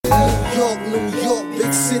York,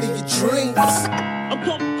 big city of dreams. I'm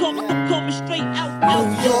coming straight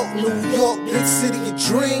out. New York, big city of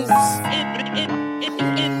dreams.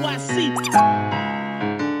 NYC.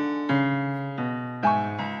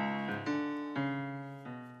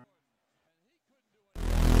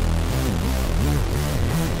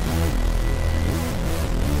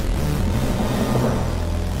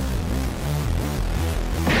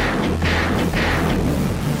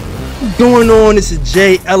 What's going on? This is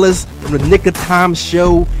Jay Ellis from the Knick of Time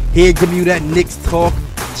Show, here giving you that Knicks talk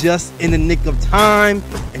just in the nick of time.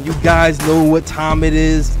 And you guys know what time it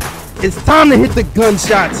is. It's time to hit the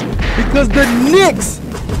gunshots because the Knicks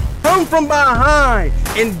come from behind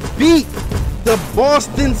and beat the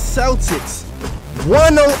Boston Celtics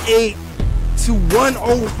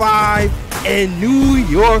 108-105 in New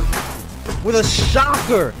York with a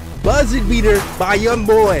shocker buzzer beater by your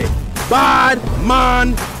boy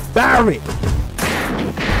Badman Barrett,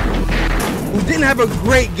 who didn't have a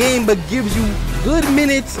great game but gives you good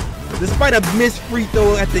minutes despite a missed free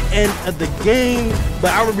throw at the end of the game.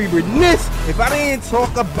 But I would be remiss if I didn't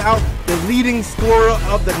talk about the leading scorer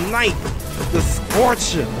of the night, the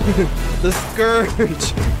Scorcher, the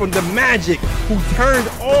Scourge from the Magic, who turned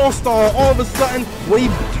all-star all of a sudden when he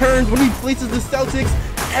places the Celtics,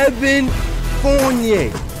 Evan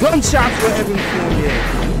Fournier. Gunshots for Evan Fournier.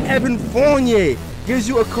 Evan Fournier gives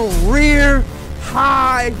you a career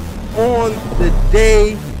high on the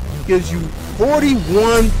day, gives you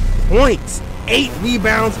 41 points, 8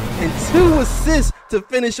 rebounds, and 2 assists to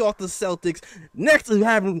finish off the Celtics. Next to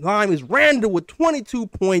having line is Randall with 22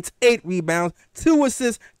 points, 8 rebounds, 2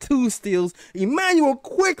 assists, 2 steals. Emmanuel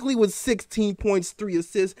Quickly with 16 points, 3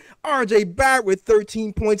 assists. RJ Barrett with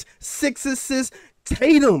 13 points, 6 assists.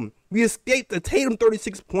 Tatum, we escaped the Tatum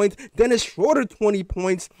 36 points, Dennis Schroeder 20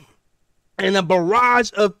 points, and a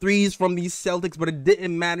barrage of threes from these Celtics, but it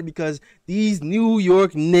didn't matter because these New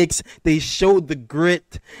York Knicks, they showed the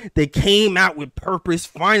grit. They came out with purpose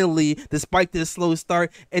finally, despite their slow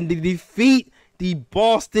start, and they defeat the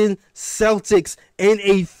Boston Celtics in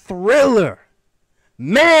a thriller.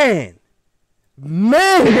 Man,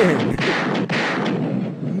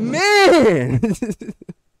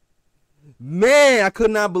 I could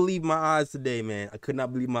not believe my eyes today, man. I could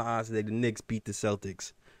not believe my eyes today. The Knicks beat the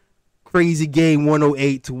Celtics. Crazy game,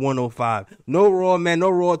 108-105. No Raw, man. No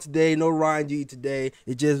Raw today. No Ryan G today.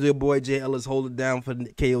 It's just your boy Jay Ellis holding down for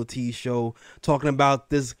the KOT show, talking about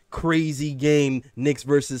this crazy game, Knicks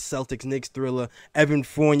versus Celtics, Knicks thriller. Evan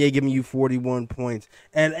Fournier giving you 41 points.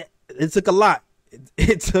 And it took a lot.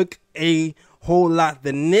 It took a whole lot.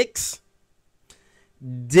 The Knicks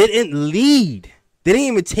didn't lead. They didn't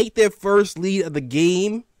even take their first lead of the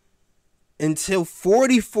game until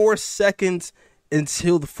 44 seconds in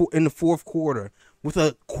the fourth quarter with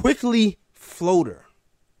a Quickly floater.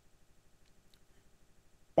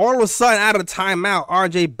 All of a sudden, out of the timeout,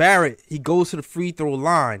 RJ Barrett, he goes to the free throw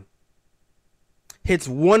line, hits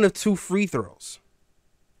 1 of 2 free throws.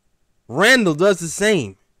 Randall does the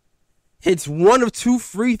same, hits 1 of 2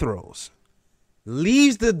 free throws,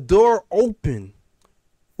 leaves the door open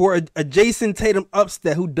for a Jason Tatum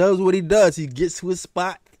upset, who does what he does. He gets to his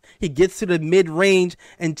spot. He gets to the mid-range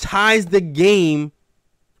and ties the game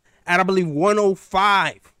at, I believe,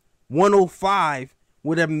 105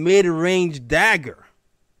 with a mid-range dagger,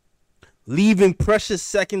 leaving precious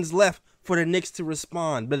seconds left for the Knicks to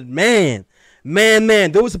respond. But man,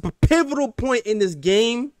 there was a pivotal point in this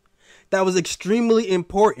game that was extremely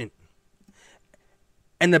important.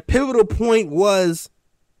 And the pivotal point was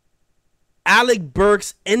Alec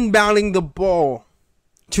Burks inbounding the ball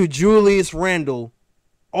to Julius Randle,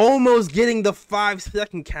 almost getting the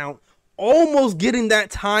 5-second count, almost getting that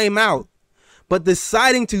timeout, but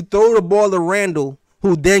deciding to throw the ball to Randle,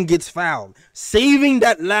 who then gets fouled, saving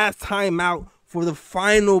that last timeout for the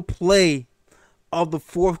final play of the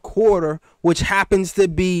fourth quarter, which happens to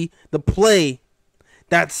be the play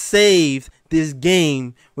that saved this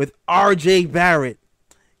game, with RJ Barrett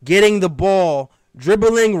getting the ball,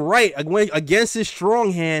 dribbling right against his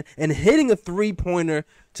strong hand and hitting a three-pointer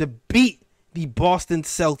to beat the Boston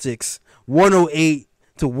Celtics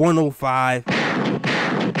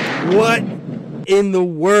 108-105. What in the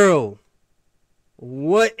world?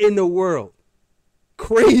 What in the world?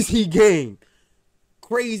 Crazy game.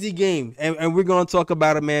 And we're going to talk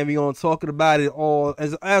about it, man. We're going to talk about it all.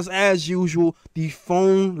 As usual, the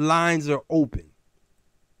phone lines are open.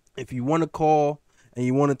 If you want to call and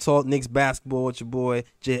you want to talk Knicks basketball with your boy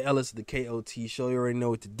Jay Ellis of the KOT show, you already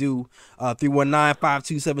know what to do.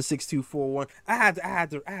 319-527-6241. I had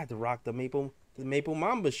to rock the Maple the Maple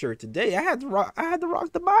Mamba shirt today. I had to rock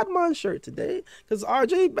the Bodman shirt today because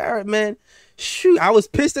RJ Barrett, man, shoot, I was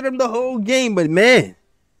pissed at him the whole game, but man,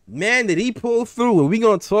 did he pull through? And we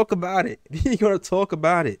gonna talk about it.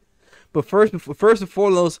 But first and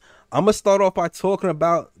foremost, I'm gonna start off by talking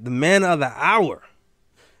about the man of the hour.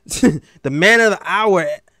 The man of the hour,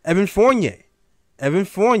 Evan Fournier.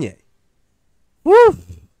 Woo!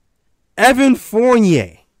 Evan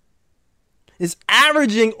Fournier is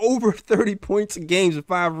averaging over 30 points a game with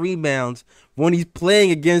 5 rebounds when he's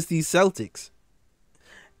playing against these Celtics.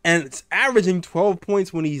 And it's averaging 12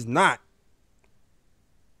 points when he's not.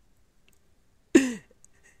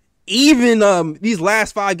 Even these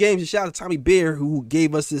last 5 games, shout out to Tommy Bear who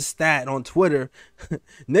gave us this stat on Twitter.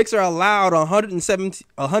 Knicks are allowed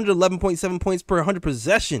 111.7 points per 100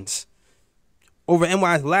 possessions over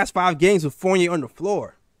NY's last 5 games with Fournier on the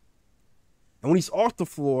floor. And when he's off the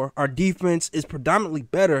floor, our defense is predominantly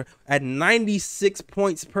better at 96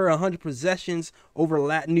 points per 100 possessions over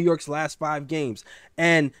New York's last 5 games.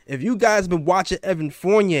 And if you guys have been watching Evan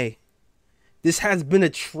Fournier, this has been a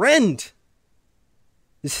trend.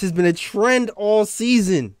 This has been a trend all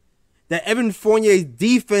season that Evan Fournier's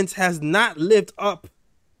defense has not lived up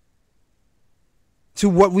to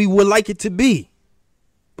what we would like it to be.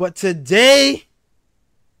 But today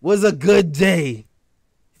was a good day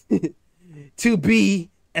to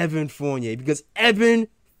be Evan Fournier because Evan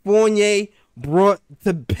Fournier brought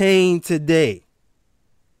the pain today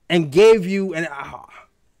and gave you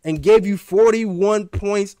 41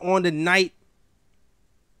 points on the night.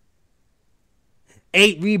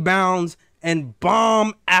 8 rebounds and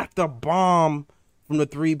bomb after bomb from the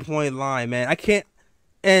 3-point line, man. I can't,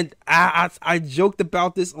 and I joked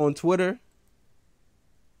about this on Twitter.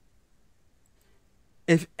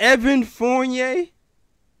 If Evan Fournier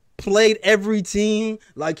played every team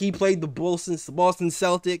like he played the Boston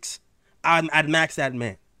Celtics, I'd max that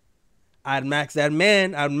man. I'd max that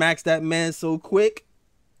man so quick.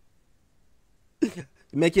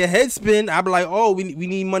 Make your head spin. I'd be like, oh, we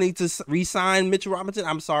need money to re-sign Mitchell Robinson.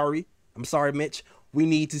 I'm sorry, Mitch. We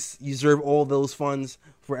need to reserve all those funds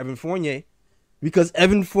for Evan Fournier because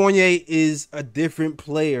Evan Fournier is a different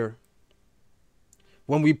player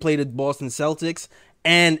when we play the Boston Celtics.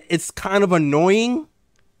 And it's kind of annoying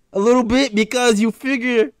a little bit because you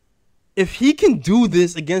figure if he can do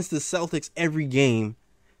this against the Celtics every game,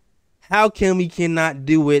 how come he cannot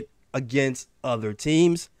do it against other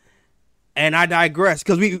teams? And I digress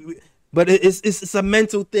because but it's a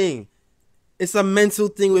mental thing. It's a mental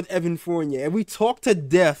thing with Evan Fournier. And we talk to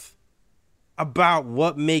death about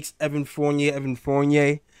what makes Evan Fournier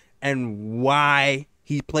and why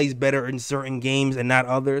he plays better in certain games and not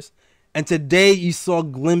others. And today you saw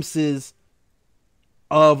glimpses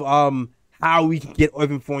of how we can get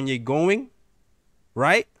Evan Fournier going,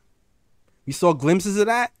 right? We saw glimpses of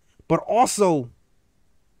that, but also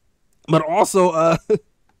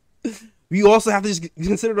we also have to just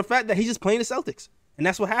consider the fact that he's just playing the Celtics. And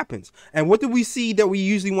that's what happens. And what did we see that we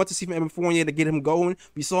usually want to see from Evan Fournier to get him going?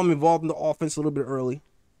 We saw him involved in the offense a little bit early.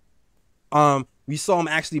 We saw him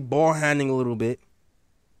actually ball handling a little bit.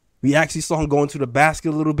 We actually saw him going to the basket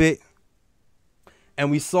a little bit. And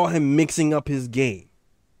we saw him mixing up his game.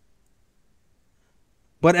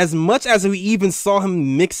 But as much as we even saw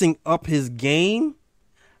him mixing up his game,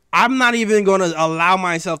 I'm not even going to allow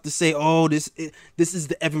myself to say, oh, this is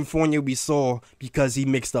the Evan Fournier we saw because he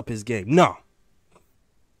mixed up his game. No,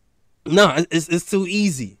 it's too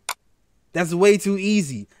easy. That's way too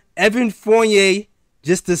easy. Evan Fournier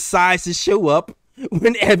just decides to show up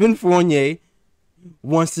when Evan Fournier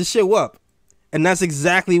wants to show up. And that's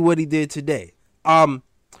exactly what he did today. From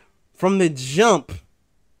the jump,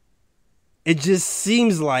 it just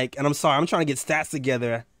seems like, and I'm sorry, I'm trying to get stats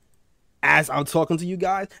together as I'm talking to you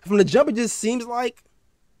guys. From the jump, it just seems like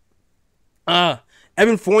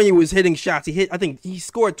Evan Fournier was hitting shots. I think he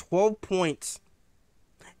scored 12 points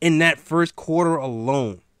in that first quarter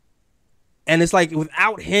alone. And it's like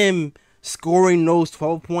without him scoring those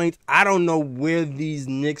 12 points, I don't know where these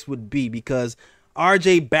Knicks would be because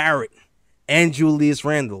RJ Barrett and Julius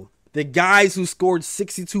Randle, the guys who scored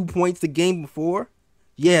 62 points the game before,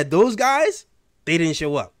 yeah, those guys, they didn't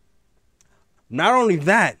show up. Not only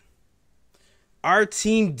that, our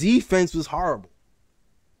team defense was horrible.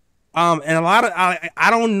 And I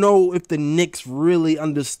don't know if the Knicks really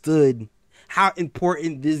understood how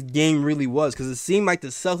important this game really was because it seemed like the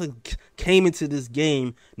Celtics came into this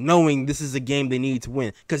game knowing this is a game they need to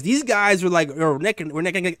win because these guys were like neck in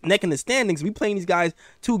the standings. We playing these guys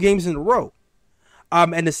 2 games in a row.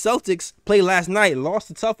 And the Celtics played last night, lost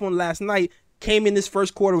a tough one last night, came in this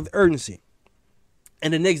first quarter with urgency.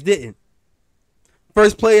 And the Knicks didn't.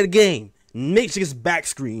 First play of the game, Mitch gets back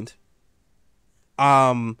screened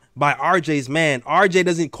by RJ's man. RJ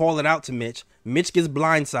doesn't call it out to Mitch. Mitch gets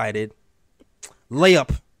blindsided.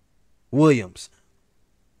 Layup, Williams.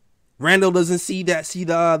 Randall doesn't see the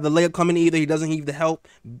layup coming either. He doesn't heave the help.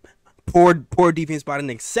 Poor defense by the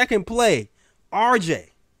Knicks. Second play, RJ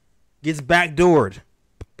gets backdoored.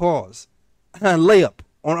 Pause. Layup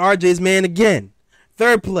on RJ's man again.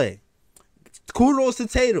 Third play. Kudos to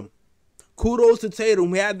Tatum.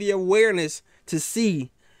 We had the awareness to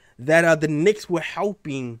see that the Knicks were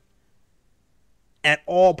helping at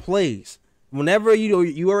all plays. Whenever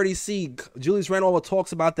you already see Julius Randle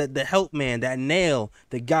talks about the help man, that nail,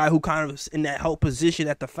 the guy who kind of is in that help position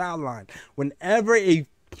at the foul line. Whenever a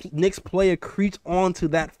Knicks player creeps onto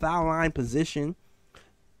that foul line position,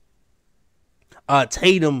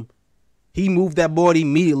 Tatum, he moved that board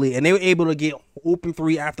immediately, and they were able to get open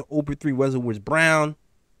three after open three, whether it was Brown,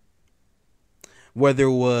 whether it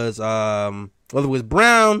was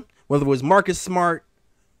Marcus Smart,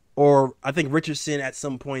 or I think Richardson at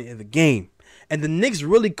some point in the game. And the Knicks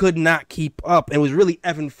really could not keep up. It was really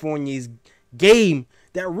Evan Fournier's game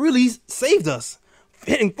that really saved us.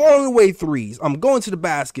 Hitting falling away threes, going to the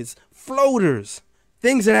baskets, floaters,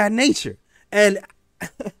 things of that nature. And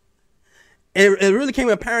it really became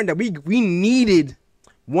apparent that we needed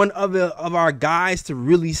one of our guys to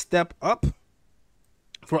really step up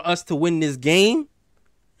for us to win this game.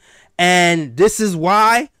 And this is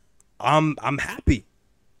why I'm happy.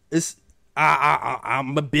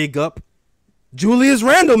 I'm a big up Julius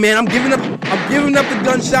Randle, man. I'm giving up the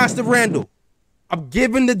gunshots to Randle. I'm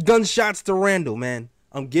giving the gunshots to Randle, man.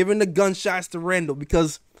 I'm giving the gunshots to Randle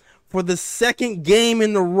because for the second game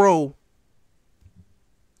in a row,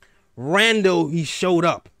 Randle, he showed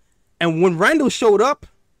up. And when Randle showed up,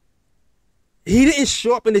 he didn't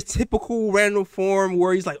show up in his typical Randle form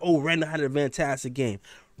where he's like, oh, Randle had a fantastic game.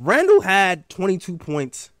 Randle had 22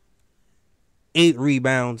 points, 8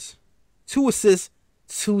 rebounds, 2 assists,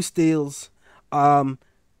 2 steals.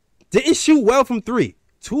 Didn't shoot well from 3.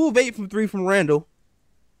 2 of 8 from 3 from Randle.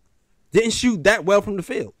 Didn't shoot that well from the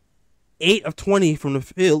field. 8 of 20 from the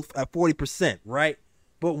field at 40%, right?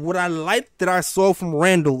 But what I liked that I saw from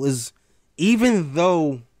Randle is even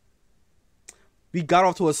though we got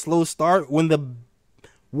off to a slow start,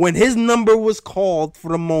 when his number was called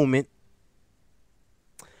for the moment,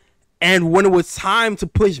 and when it was time to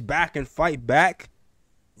push back and fight back,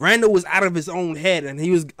 Randle was out of his own head, and he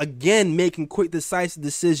was, again, making quick, decisive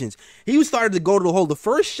decisions. He was starting to go to the hole. The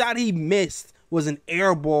first shot he missed was an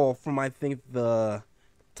air ball from, I think, the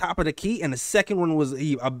top of the key, and the second one was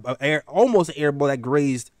almost an air ball that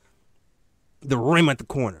grazed the rim at the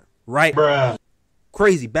corner, right? Bruh.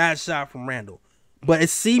 Crazy, bad shot from Randle. But it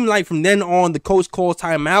seemed like from then on, the coach calls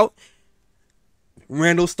timeout.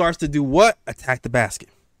 Randle starts to do what? Attack the basket.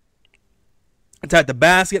 Attack the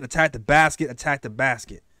basket, attack the basket, attack the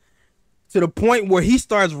basket. To the point where he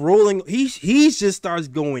starts rolling, he just starts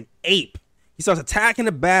going ape. He starts attacking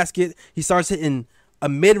the basket. He starts hitting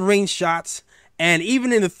mid-range shots. And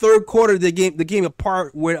even in the third quarter, the game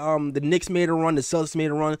apart where the Knicks made a run, the Celtics made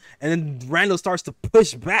a run, and then Randle starts to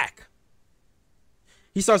push back.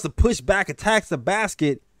 He starts to push back, attacks the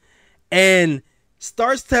basket, and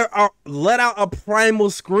starts to let out a primal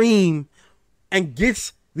scream and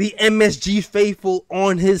gets the MSG faithful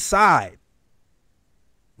on his side.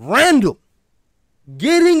 Randle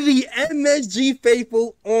getting the MSG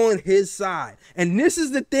faithful on his side. And this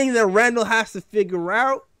is the thing that Randle has to figure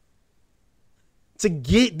out to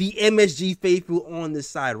get the MSG faithful on this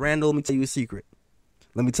side. Randle, let me tell you a secret.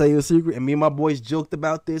 And me and my boys joked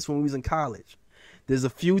about this when we was in college. There's a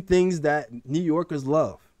few things that New Yorkers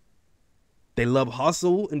love. They love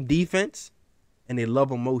hustle and defense, and they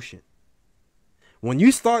love emotion. When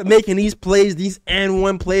you start making these plays, these and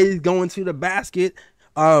one plays, going to the basket,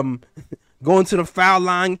 going to the foul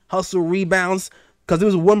line, hustle rebounds, because there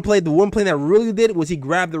was one play, the one play that really did it was he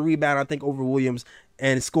grabbed the rebound, I think, over Williams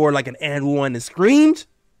and scored like an and one and screamed.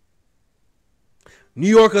 New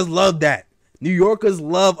Yorkers love that. New Yorkers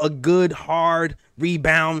love a good, hard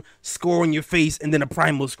rebound, score in your face, and then a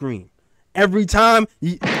primal scream. Every time,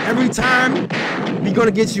 we're going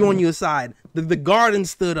to get you on your side. The Garden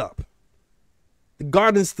stood up.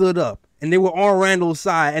 And they were on Randle's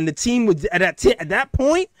side. And the team was, at that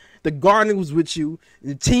point, the Garden was with you.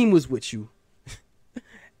 The team was with you.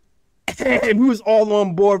 And we was all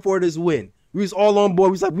on board for this win. We was all on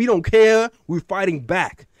board. We was like, we don't care. We're fighting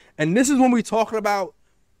back. And this is when we're talking about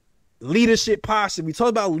leadership posture. We talk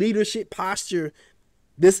about leadership posture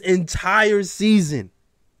this entire season.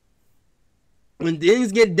 When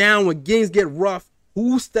things get down, when things get rough,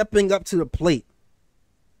 who's stepping up to the plate?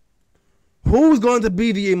 who's going to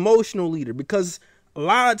be the emotional leader? Because a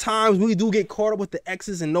lot of times we do get caught up with the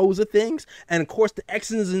X's and O's of things. And of course, the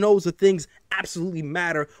X's and O's of things absolutely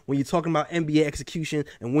matter when you're talking about NBA execution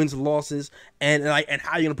and wins and losses and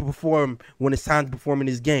how you're going to perform when it's time to perform in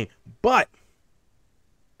this game. But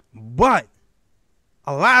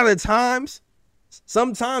a lot of the times,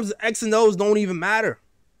 sometimes the X and O's don't even matter.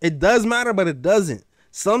 It does matter, but it doesn't.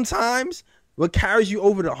 Sometimes what carries you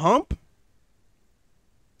over the hump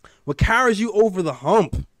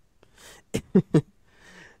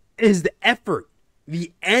is the effort,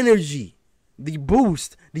 the energy, the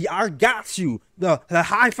boost, the I got you, the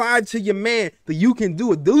high five to your man, that you can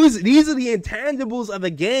do it. These are the intangibles of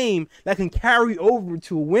the game that can carry over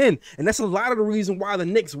to a win. And that's a lot of the reason why the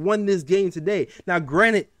Knicks won this game today. Now,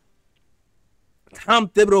 granted, Tom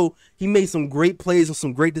Thibodeau, he made some great plays and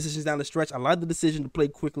some great decisions down the stretch. I love the decision to play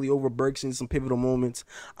quickly over Burks in some pivotal moments.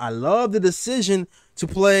 I love the decision to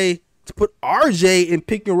put RJ in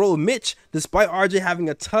pick and roll with Mitch, despite RJ having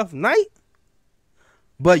a tough night.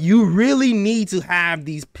 But you really need to have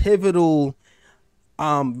these pivotal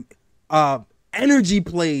energy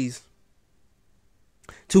plays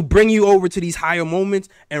to bring you over to these higher moments.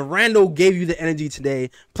 And Randall gave you the energy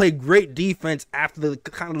today. Played great defense after the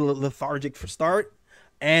kind of lethargic start.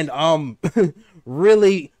 And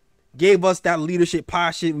really gave us that leadership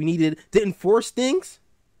posture we needed. Didn't force things.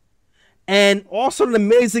 And also an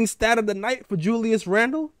amazing stat of the night for Julius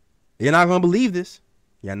Randle. You're not going to believe this.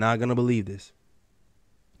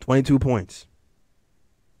 22 points.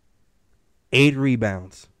 8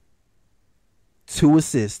 rebounds. 2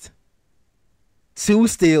 assists. 2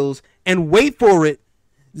 steals. And wait for it,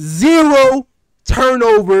 0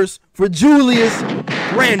 turnovers for Julius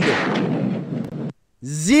Randle.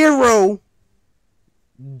 0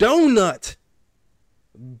 donut,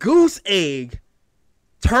 goose egg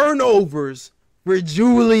turnovers for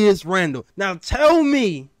Julius Randle. Now tell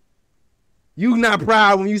me you not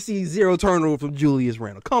proud when you see 0 turnover from Julius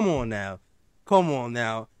Randle. Come on now.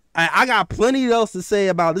 I got plenty else to say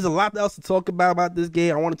about. There's a lot else to talk about this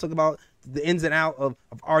game. I want to talk about the ins and outs of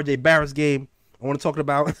RJ Barrett's game. I want to talk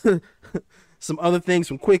about some other things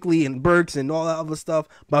from Quickly and Burks and all that other stuff.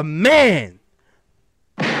 But man,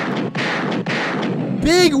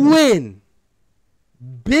 big win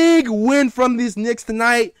from these Knicks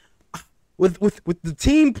tonight. With the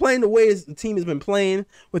team playing the way the team has been playing,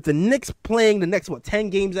 with the Knicks playing the next 10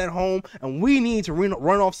 games at home, and we need to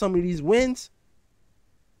run off some of these wins.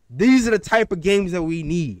 These are the type of games that we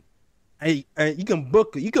need. And you can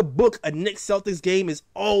book a Knicks Celtics game. Is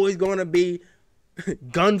always going to be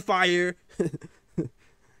gunfire,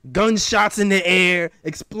 gunshots in the air,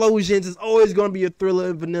 explosions. It's always going to be a thriller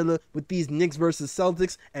and vanilla with these Knicks versus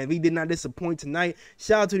Celtics, and we did not disappoint tonight.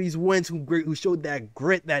 Shout out to these wins who showed that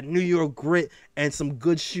grit, that New York grit, and some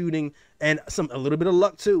good shooting and a little bit of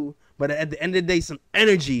luck too. But at the end of the day, some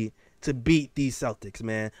energy to beat these Celtics,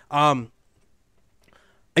 man.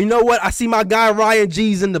 You know what? I see my guy Ryan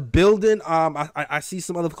G's in the building. I see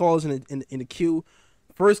some other callers in the queue.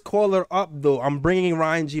 First caller up, though, I'm bringing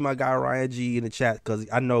Ryan G, my guy Ryan G, in the chat because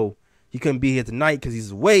I know he couldn't be here tonight because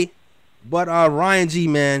he's away. But Ryan G,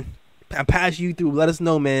 man, I pass you through. Let us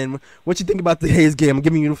know, man, what you think about today's game. I'm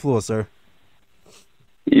giving you the floor, sir.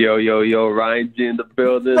 Yo, Ryan G in the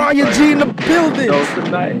building. Ryan G in the building. Show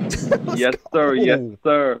tonight. Yes, sir. Go. Yes,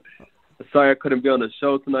 sir. Sorry I couldn't be on the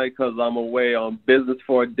show tonight because I'm away on business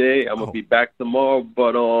for a day. I'm going to be back tomorrow.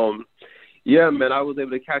 But, yeah, man, I was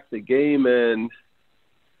able to catch the game. And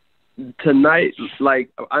tonight,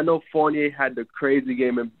 like, I know Fournier had the crazy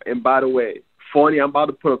game. And by the way, Fournier, I'm about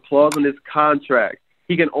to put a clause in his contract.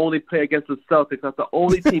 He can only play against the Celtics. That's the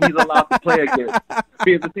only team he's allowed to play against.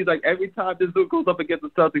 Because it seems like every time this dude goes up against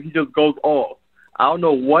the Celtics, he just goes off. I don't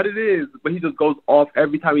know what it is, but he just goes off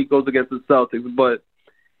every time he goes against the Celtics. But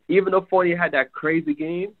even though Fournier had that crazy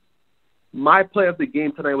game, my play of the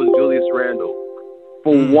game tonight was Julius Randle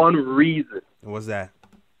for one reason. What was that?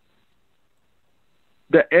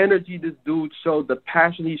 The energy this dude showed, the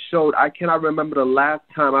passion he showed. I cannot remember the last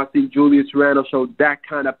time I've seen Julius Randle show that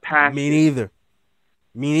kind of passion. Me neither.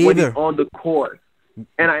 When he's on the court.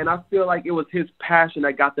 And I feel like it was his passion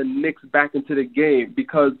that got the Knicks back into the game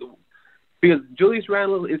because Julius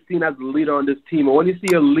Randle is seen as the leader on this team. And when you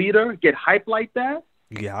see a leader get hyped like that,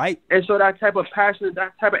 and so that type of passion,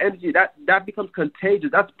 that type of energy, that becomes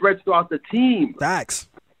contagious. That spreads throughout the team. Facts.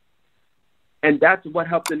 And that's what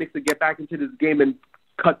helped the Knicks to get back into this game and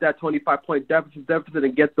cut that 25-point deficit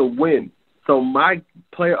and get the win. So my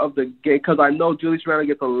player of the game, because I know Julius Randle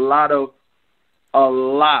gets a lot of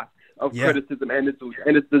criticism, and it's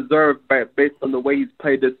deserved based on the way he's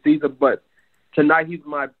played this season. But tonight he's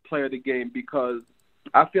my player of the game because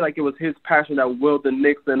I feel like it was his passion that willed the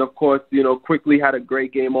Knicks, and of course, quickly had a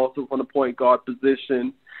great game also from the point guard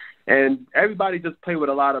position, and everybody just played with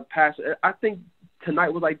a lot of passion. I think tonight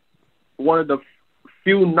was like one of the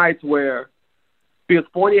few nights where, because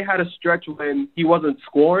Fournier had a stretch when he wasn't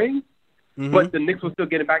scoring, but the Knicks were still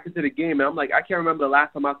getting back into the game, and I'm like, I can't remember the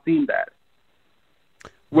last time I've seen that,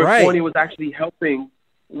 where Fournier was actually helping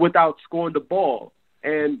without scoring the ball.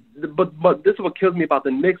 And but this is what kills me about the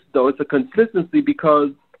Knicks, though. It's a consistency, because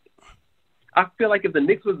I feel like if the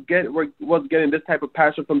Knicks was getting this type of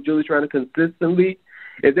passion from Julius Randle consistently,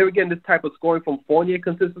 if they were getting this type of scoring from Fournier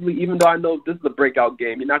consistently, even though I know this is a breakout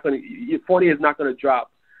game, Fournier is not going to drop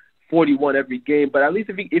 41 every game, but at least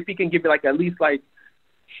if he can give you at least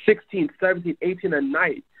 16, 17, 18 a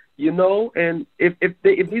night, and if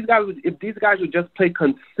these guys would just play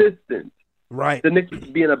consistent. Right. The Knicks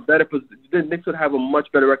would be in a better position. The Knicks would have a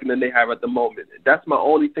much better record than they have at the moment. That's my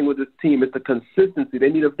only thing with this team is the consistency. They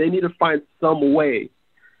need to find some way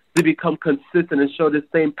to become consistent and show the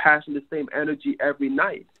same passion, the same energy every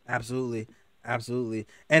night. Absolutely. Absolutely.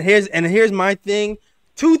 And here's my thing.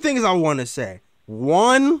 Two things I want to say.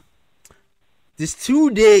 One, this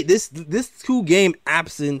 2-game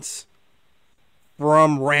absence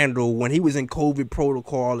from Randle when he was in COVID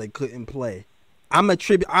protocol and couldn't play. I'm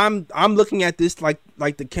looking at this like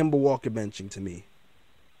the Kemba Walker benching to me.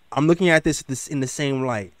 I'm looking at this in the same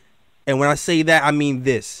light. And when I say that, I mean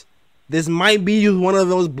this. This might be one of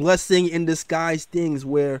those blessing in disguise things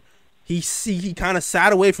where he kind of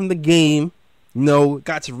sat away from the game,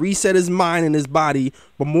 got to reset his mind and his body,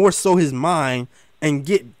 but more so his mind, and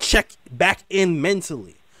get checked back in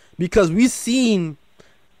mentally. Because we've seen,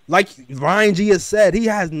 like Ryan G has said, he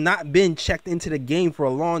has not been checked into the game for a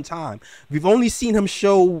long time. We've only seen him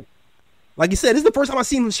show, like you said, this is the first time I've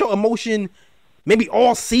seen him show emotion maybe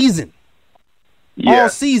all season. Yeah. All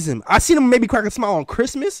season. I seen him maybe crack a smile on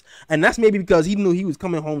Christmas, and that's maybe because he knew he was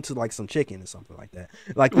coming home to some chicken or something like that.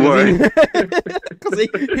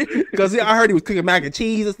 Because I heard he was cooking mac and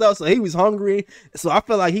cheese and stuff, so he was hungry. So I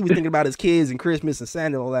felt like he was thinking about his kids and Christmas and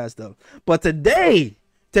Santa and all that stuff. But today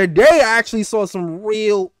I actually saw some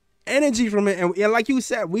real energy from it, and like you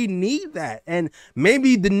said, we need that, and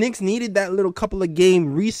maybe the Knicks needed that little couple of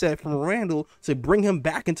game reset from Randle to bring him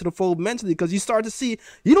back into the fold mentally, because you start to see,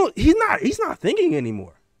 he's not thinking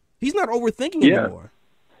anymore. He's not overthinking anymore.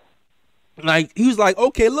 Like, he was like,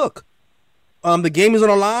 okay, look, the game is on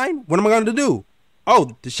the line. What am I going to do?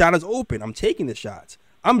 Oh, the shot is open. I'm taking the shots.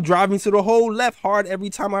 I'm driving to the hole left hard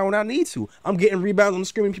every time I need to. I'm getting rebounds. I'm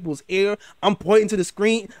screaming people's ear. I'm pointing to the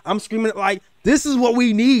screen. I'm screaming this is what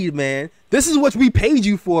we need, man. This is what we paid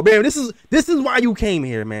you for, man. This is why you came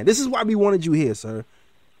here, man. This is why we wanted you here, sir.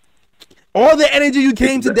 All the energy you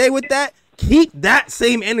came today with that, keep that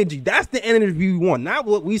same energy. That's the energy we want, not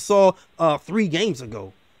what we saw 3 games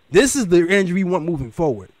ago. This is the energy we want moving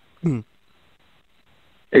forward.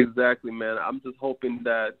 Exactly, man. I'm just hoping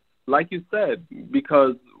that, like you said,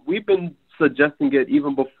 because we've been suggesting it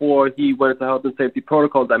even before he went into health and safety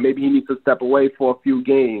protocols, that maybe he needs to step away for a few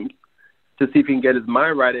games to see if he can get his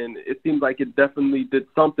mind right. And it seems like it definitely did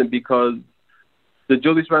something, because the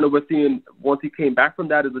Julius Randle we're seeing once he came back from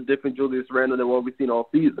that is a different Julius Randle than what we've seen all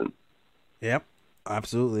season. Yep,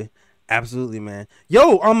 absolutely, man.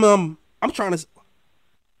 Yo, I'm trying to.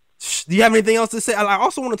 Do you have anything else to say? I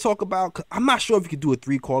also want to talk about. I'm not sure if you could do a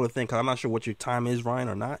 3-caller thing, because I'm not sure what your time is, Ryan,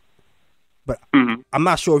 or not. But I'm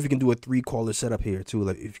not sure if you can do a 3-caller setup here too.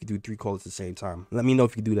 Like, if you can do 3 callers at the same time, let me know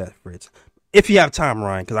if you can do that, Fritz. If you have time,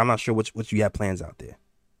 Ryan, because I'm not sure what you have plans out there.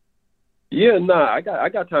 Yeah, I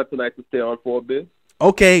got time tonight to stay on for a bit.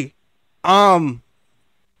 Okay,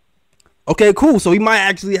 okay, cool. So we might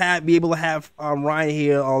actually be able to have Ryan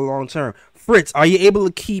here all long term. Fritz, are you able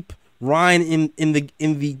to keep Ryan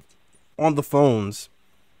on the phones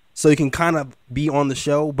so you can kind of be on the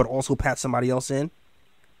show, but also pat somebody else in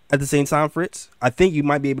at the same time, Fritz? I think you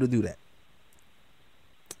might be able to do that.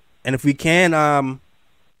 And if we can,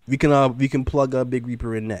 we can plug Big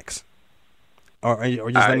Reaper in next, or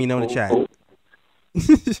just let me know in the chat.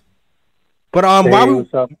 But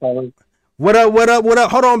what up?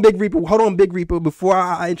 Hold on, Big Reaper. Before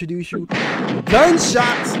I introduce you,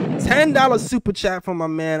 Gunshots, $10 super chat from my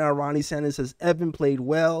man Ronnie Sanders says Evan played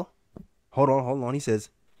well. Hold on. He says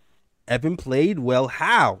Evan played well.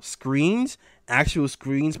 How? Screens, actual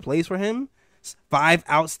screens plays for him. 5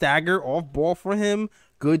 out stagger off ball for him.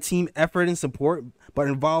 Good team effort and support, but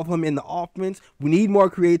involve him in the offense. We need more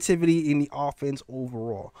creativity in the offense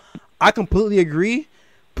overall. I completely agree.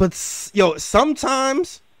 But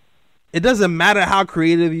sometimes it doesn't matter how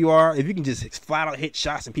creative you are if you can just flat out hit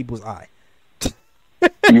shots in people's eye.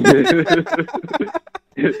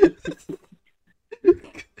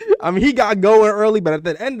 I mean, he got going early, but at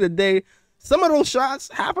the end of the day, some of those shots,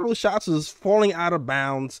 half of those shots was falling out of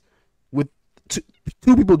bounds with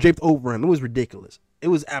two people draped over him. It was ridiculous. It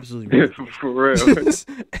was absolutely ridiculous. For real.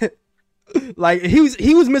 Like he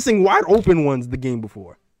was missing wide open ones the game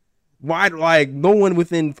before. Wide, like no one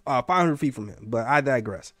within 500 feet from him. But I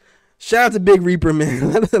digress. Shout out to Big Reaper,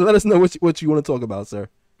 man. Let us know what you want to talk about, sir.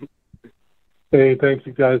 Hey, thank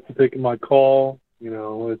you guys for taking my call. You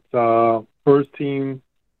know, it's first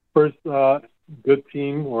good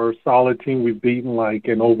team or solid team we've beaten like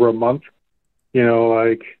in over a month. You know,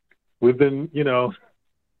 like we've been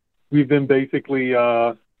basically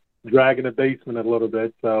dragging the basement a little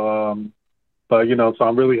bit. So, but you know, so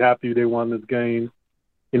I'm really happy they won this game.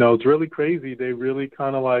 You know, it's really crazy. They really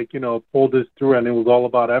kind of like, you know, pulled this through, and it was all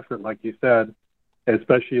about effort, like you said,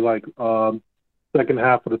 especially like second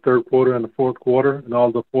half of the third quarter and the fourth quarter and all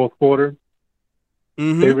the fourth quarter.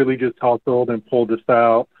 Mm-hmm. They really just hustled and pulled this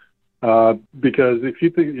out. Because if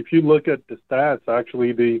you look at the stats,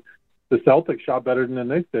 actually the Celtics shot better than the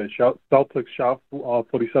Knicks did. Celtics shot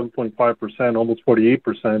 47.5%, almost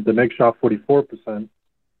 48%. The Knicks shot 44%.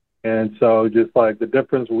 And so just like the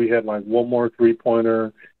difference, we had like one more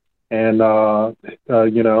three-pointer, and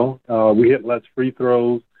we hit less free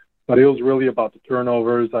throws. But it was really about the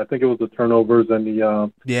turnovers. I think it was the turnovers and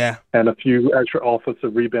and a few extra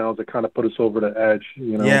offensive rebounds that kind of put us over the edge.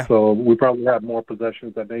 You know, so we probably had more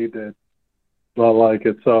possessions than they did. So I like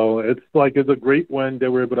it. So it's a great win. They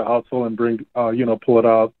were able to hustle and bring pull it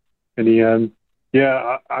out in the end.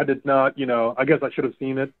 Yeah, I did not. You know, I guess I should have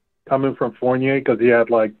seen it coming from Fournier because he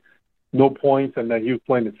had like no points, and then he was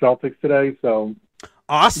playing the Celtics today. So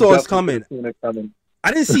I saw it coming.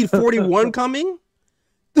 I didn't see 41 coming.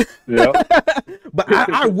 Yeah, but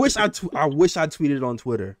I wish I tweeted on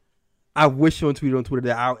Twitter. I wish I tweeted on Twitter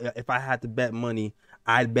that if I had to bet money,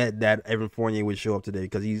 I'd bet that Evan Fournier would show up today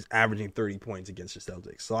because he's averaging 30 points against the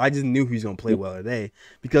Celtics. So I just knew he was gonna play well today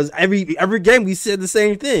because every game we said the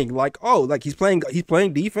same thing. Like, oh, like he's playing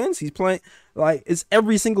defense. He's playing like it's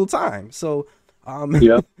every single time. So I'm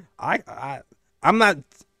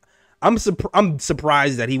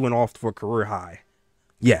surprised that he went off for a career high.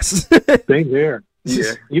 Yes. Same here.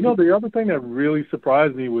 Yeah. You know, the other thing that really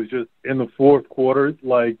surprised me was just in the fourth quarter,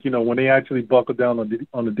 like, you know, when they actually buckled down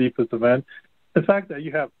on the defensive end, the fact that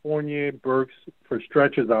you have Fournier, Burks for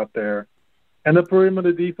stretches out there, and the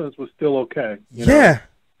perimeter defense was still okay. You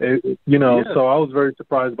know? So I was very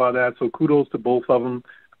surprised by that. So kudos to both of them.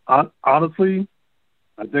 Honestly,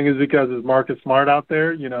 I think it's because it's Marcus Smart out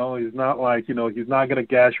there. You know, he's not like, you know, he's not going to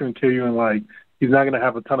gash you and kill you, and like he's not going to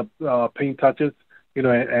have a ton of paint touches. You know,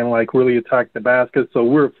 and like really attack the basket. So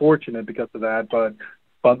we're fortunate because of that.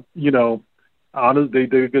 But you know, honestly, they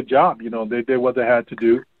did a good job. You know, they did what they had to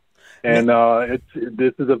do, and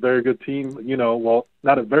this is a very good team. You know, well,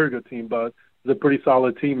 not a very good team, but it's a pretty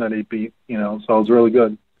solid team that they beat. You know, so it was really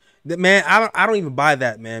good. Man, I don't even buy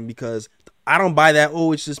that, man, because I don't buy that.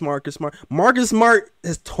 Oh, it's just Marcus Smart. Marcus Smart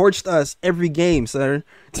has torched us every game, sir.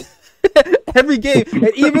 Every game,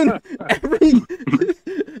 and even every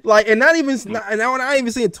like, and not even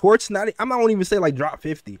saying torch. I'm not even say like drop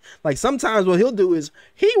 50. Like sometimes what he'll do is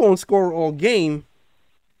he won't score all game,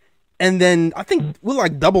 and then I think we'll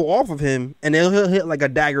like double off of him, and then he'll hit like a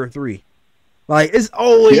dagger 3. Like it's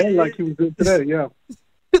always like he was doing today. Yeah,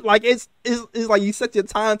 like it's like you set your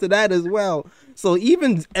time to that as well. So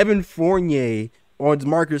even Evan Fournier or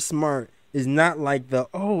Marcus Smart is not like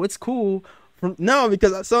it's cool. No,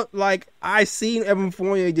 because I seen Evan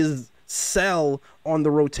Fournier just sell on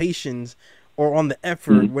the rotations or on the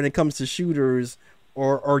effort when it comes to shooters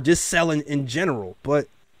or just selling in general. But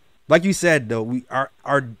like you said, though,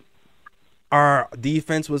 our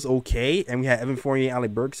defense was okay, and we had Evan Fournier and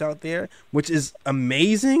Alec Burks out there, which is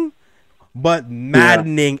amazing, but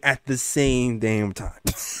maddening at the same damn time.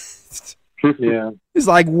 Yeah, it's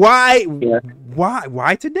like why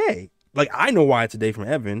today? Like I know why today from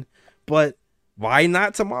Evan, but why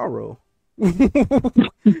not tomorrow? Well,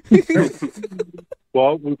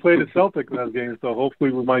 we played the Celtics in that game, so hopefully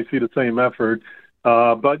we might see the same effort.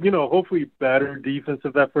 But, you know, hopefully better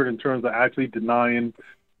defensive effort in terms of actually denying,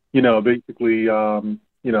 you know, basically, so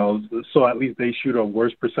at least they shoot a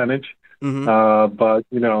worse percentage. Mm-hmm.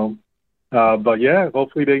 But yeah,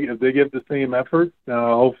 hopefully if they give the same effort,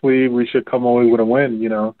 hopefully we should come away with a win, you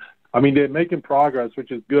know. I mean, they're making progress, which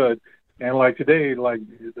is good. And like today, like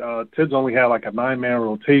Tibbs only had like a 9-man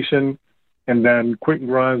rotation, and then Quentin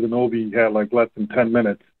Grimes and Obi had like less than 10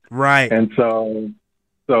 minutes. Right. And so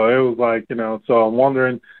it was like, you know, so I'm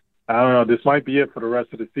wondering, I don't know, this might be it for the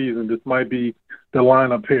rest of the season. This might be the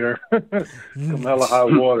lineup here. Come hella high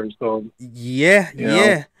water. So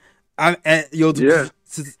yeah. And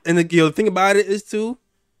the thing about it is too.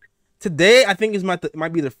 Today, I think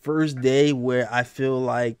might be the first day where I feel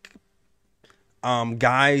like,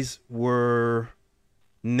 guys were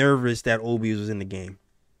nervous that Obi was in the game.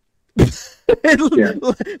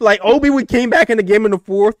 Like Obi came back in the game in the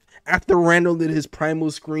fourth after Randall did his primal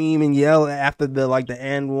scream and yell after the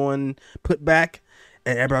and one put back,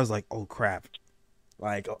 and everybody was like, "Oh crap!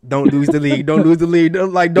 Like don't lose the lead, don't lose the lead,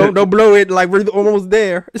 don't blow it. Like we're almost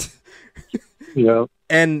there." Yeah.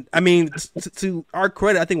 And I mean, to our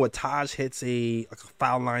credit, I think Taj hits a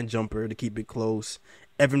foul line jumper to keep it close.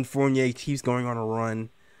 Evan Fournier keeps going on a run,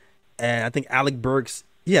 and I think Alec Burks,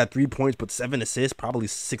 3 points but 7 assists, probably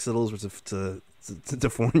 6 of those were to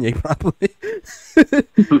Fournier probably.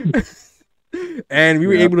 And we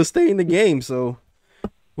were able to stay in the game, so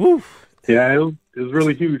woof. Yeah, it was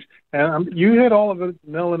really huge. And you hit all of it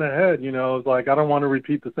nail in the head. You know, it's like I don't want to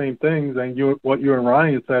repeat the same things and what you and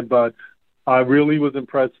Ryan said, but I really was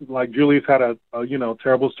impressed. Like Julius had a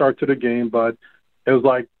terrible start to the game, but it was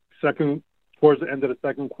like towards the end of the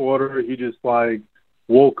second quarter, he just like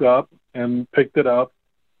woke up and picked it up.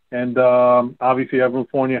 And obviously, Evan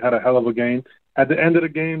Fournier had a hell of a game. At the end of the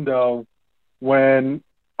game, though, when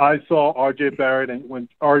I saw R.J. Barrett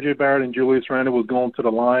and Julius Randle was going to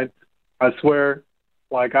the line, I swear,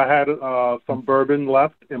 like I had some bourbon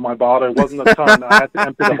left in my bottle. It wasn't a ton. I had to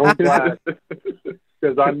empty the whole glass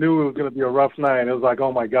because I knew it was going to be a rough night. It was like,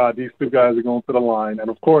 oh my God, these two guys are going to the line. And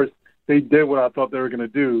of course, they did what I thought they were going to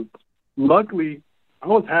do. Luckily, I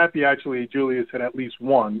was happy actually Julius had at least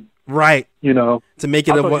one. Right. You know, to make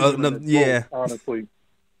it honestly.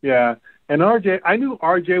 Yeah. And RJ, I knew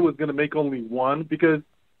RJ was going to make only one because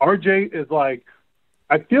RJ is like,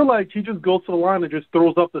 I feel like he just goes to the line and just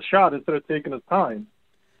throws up the shot instead of taking his time.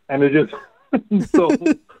 And it just, so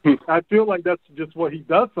I feel like that's just what he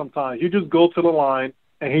does sometimes. He just goes to the line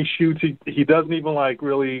and he shoots. He doesn't even like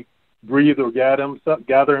really breathe or gather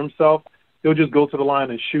himself. He'll just go to the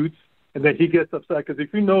line and shoots. And then he gets upset because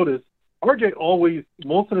if you notice, RJ always,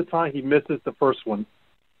 most of the time, he misses the first one.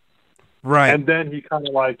 Right. And then he kind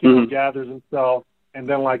of like, gathers himself and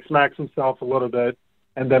then like smacks himself a little bit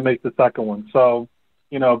and then makes the second one. So,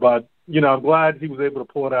 but, I'm glad he was able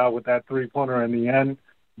to pull it out with that 3-pointer in the end.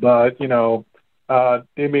 But,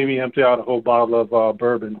 they made me empty out a whole bottle of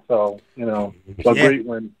bourbon. So, a great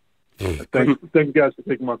win. Thank you guys for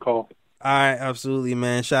taking my call. All right, absolutely,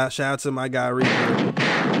 man. Shout out to my guy Reaper.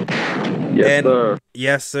 Yes, sir.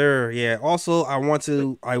 Yes, sir. Yeah. Also, I want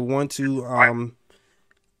to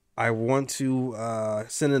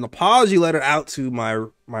send an apology letter out to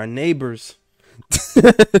my neighbors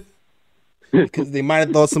because they might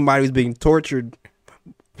have thought somebody was being tortured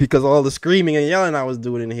because of all the screaming and yelling I was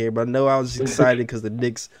doing in here. But no, I was excited because the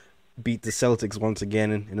Knicks beat the Celtics once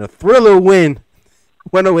again in a thriller win,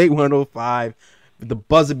 108-105. The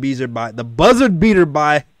buzzer beater by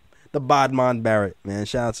the Bodman Barrett, man.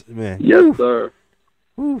 Shout out to, man. Yes, sir.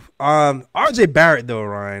 RJ Barrett though,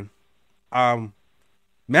 Ryan. Man,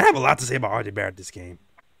 I have a lot to say about RJ Barrett this game.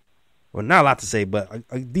 Well, not a lot to say, but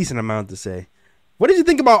a decent amount to say. What did you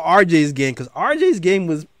think about RJ's game? Because RJ's game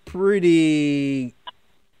was pretty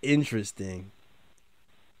interesting.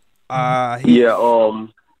 He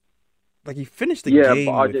finished the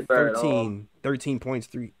game with 13 points,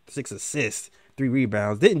 6 assists. 3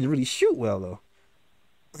 rebounds. Didn't really shoot well, though.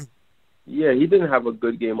 Yeah, he didn't have a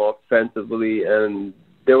good game offensively, and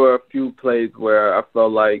there were a few plays where I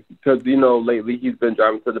felt like, because, lately he's been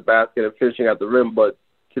driving to the basket and finishing at the rim, but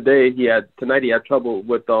tonight he had trouble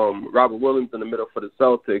with Robert Williams in the middle for the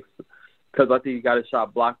Celtics, because I think he got a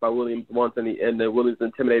shot blocked by Williams once, and then Williams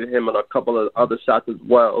intimidated him on a couple of other shots as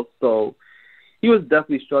well. So he was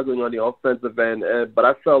definitely struggling on the offensive end, but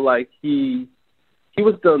I felt like he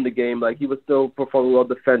was still in the game. Like, he was still performing well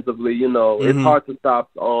defensively. It's hard to stop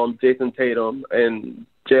Jason Tatum and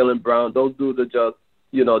Jaylen Brown. Those dudes are just,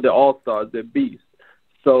 they're all-stars. They're beasts.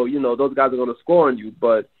 So, those guys are going to score on you.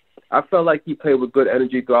 But I felt like he played with good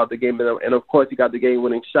energy throughout the game. And of course, he got the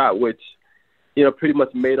game-winning shot, which, pretty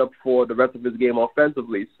much made up for the rest of his game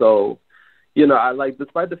offensively. So,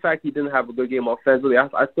 despite the fact he didn't have a good game offensively, I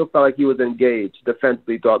still felt like he was engaged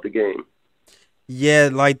defensively throughout the game. Yeah,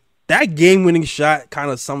 that game-winning shot kind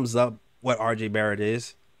of sums up what RJ Barrett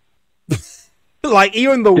is.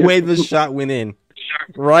 Even the way the shot went in,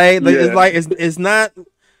 right? It's not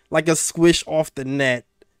like a squish off the net,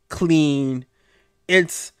 clean.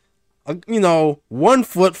 It's 1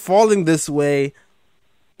 foot falling this way,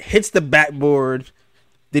 hits the backboard.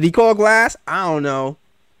 Did he call glass? I don't know.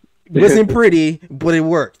 It wasn't pretty, but it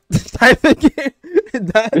worked. Type of game.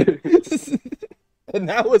 And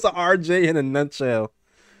that was RJ in a nutshell.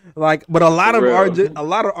 Like, but a lot of For real.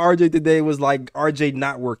 RJ today was like RJ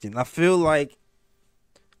not working. I feel like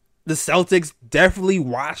the Celtics definitely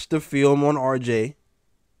watched the film on RJ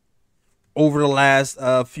over the last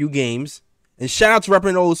few games. And shout out to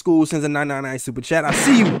repping old school since the 999 super chat. I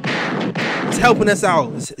see you. It's helping us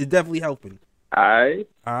out. It's definitely helping. All right.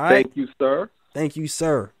 Thank you, sir. Thank you,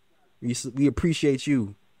 sir. We appreciate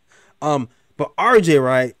you. But RJ,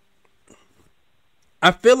 right? I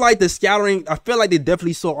feel like they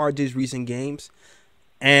definitely saw RJ's recent games,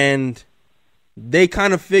 and they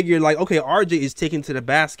kind of figured like, okay, RJ is taken to the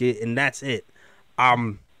basket, and that's it.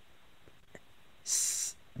 The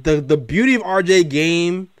beauty of RJ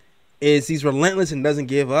game is he's relentless and doesn't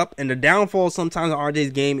give up, and the downfall sometimes of RJ's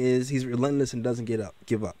game is he's relentless and doesn't give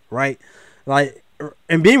up, right? Like,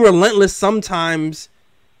 and being relentless sometimes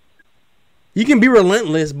you can be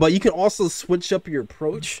relentless, but you can also switch up your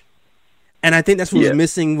approach. And I think that's what was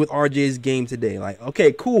missing with RJ's game today. Like,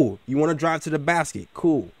 okay, cool. You want to drive to the basket.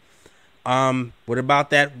 Cool. What about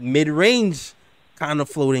that mid-range kind of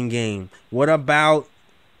floating game? What about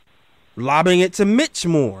lobbing it to Mitch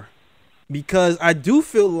more? Because I do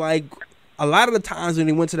feel like a lot of the times when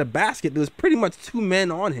he went to the basket, there was pretty much two men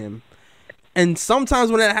on him. And sometimes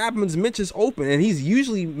when that happens, Mitch is open. And he's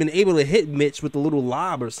usually been able to hit Mitch with a little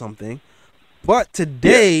lob or something. But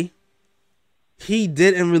today, he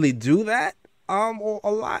didn't really do that a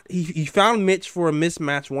lot. He found Mitch for a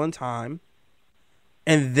mismatch one time.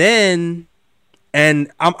 And then,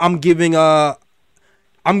 I'm giving the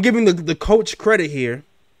coach credit here.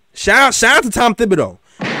 Shout out to Tom Thibodeau.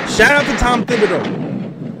 Shout out to Tom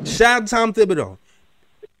Thibodeau.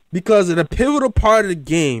 Because of the pivotal part of the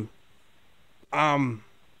game,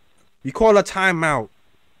 you call a timeout.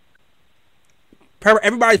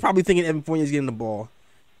 Everybody's probably thinking Evan Fournier is getting the ball.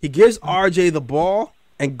 He gives RJ the ball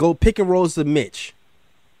and go pick and rolls to Mitch.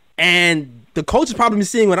 And the coach is probably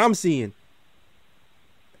seeing what I'm seeing.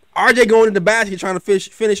 RJ going to the basket trying to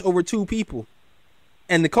finish over two people.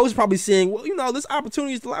 And the coach is probably saying, well, this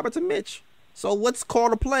opportunity is to lob it to Mitch. So let's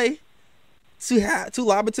call the play to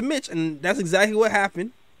lob it to Mitch. And that's exactly what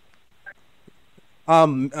happened.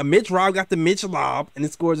 Mitch Rob got the Mitch lob and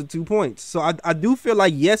it scores the 2 points. So I do feel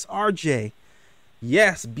like, yes, RJ,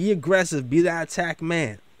 yes, be aggressive, be that attack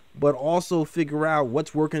man, but also figure out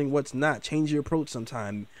what's working and what's not. Change your approach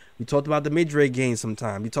sometime. We talked about the mid-range game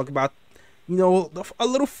sometime. We talked about, a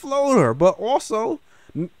little floater, but also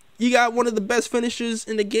you got one of the best finishers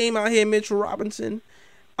in the game out here, Mitchell Robinson.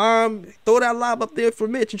 Throw that lob up there for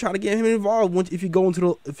Mitch and try to get him involved if you go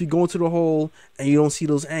into the hole and you don't see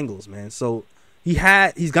those angles, man. So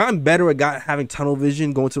he's gotten better at having tunnel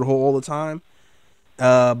vision, going to the hole all the time.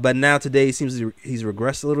 But now today it seems he's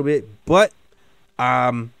regressed a little bit. But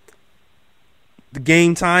the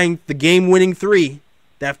game winning three,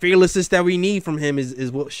 that fearlessness that we need from him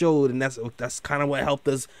is what showed, and that's kind of what helped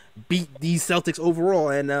us beat these Celtics overall.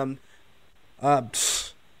 And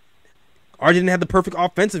RJ didn't have the perfect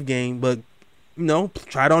offensive game, but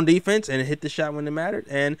tried on defense and hit the shot when it mattered,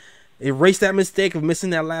 and erased that mistake of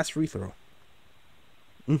missing that last free throw.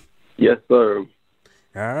 Yes, sir.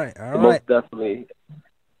 All right. Most definitely.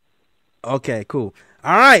 Okay, cool.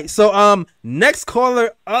 All right, so next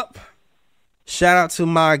caller up. Shout out to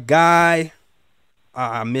my guy.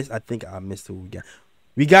 I think I missed who we got.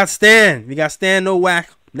 We got Stan. No whack.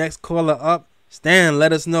 Next caller up. Stan,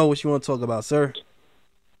 let us know what you want to talk about, sir.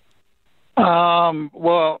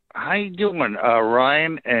 Well, how you doing,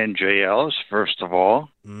 Ryan and Jay Ellis? First of all,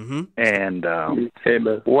 and hey,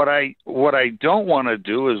 man. what I don't want to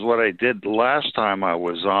do is what I did last time I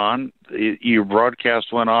was on. Your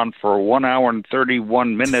broadcast went on for 1 hour and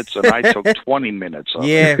 31 minutes, and I took 20 minutes.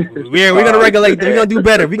 Yeah, we're gonna regulate. We're gonna do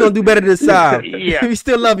better. We're gonna do better this time. Yeah, we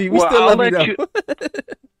still love you. We still love you.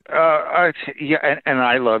 Yeah, and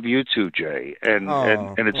I love you too, Jay. And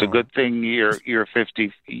it's a good thing you're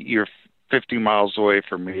 50 miles away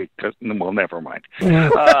from me. Well, never mind. No,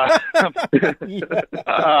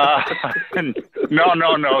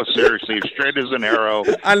 seriously, straight as an arrow.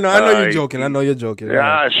 I know you're joking.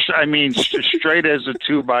 Yeah, I mean, straight as a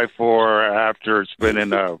 2x4 after it's been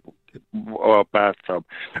in a bathtub.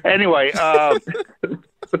 Anyway, I'll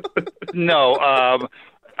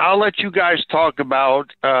let you guys talk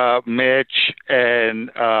about Mitch and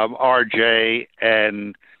RJ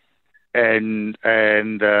and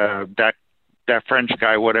that French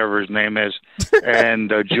guy, whatever his name is,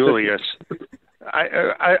 and Julius.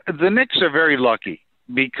 The Knicks are very lucky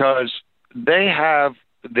because they have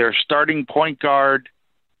their starting point guard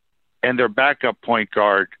and their backup point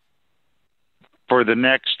guard for the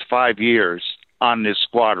next 5 years on this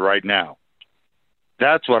squad right now.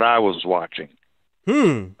 That's what I was watching.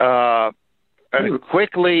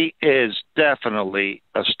 Quickly is definitely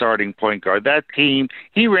a starting point guard. That team,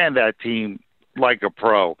 he ran that team like a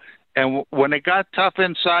pro. And when it got tough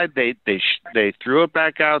inside, they threw it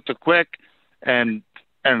back out to Quick, and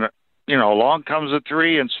along comes a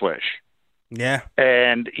three and swish. Yeah.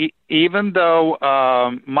 And even though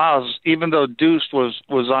Deuce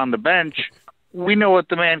was on the bench, we know what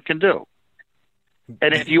the man can do.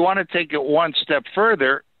 And if you want to take it one step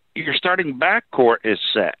further, your starting backcourt is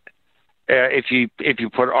set. If you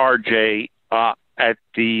put RJ at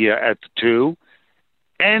the 2,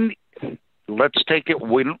 and let's take it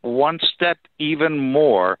one step even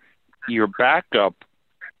more, your backup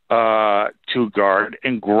 2 guard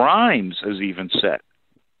and Grimes is even set.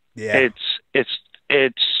 Yeah.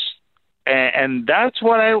 And that's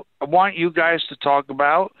what I want you guys to talk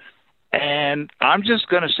about. And I'm just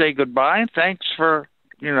going to say goodbye and thanks for,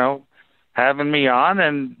 having me on.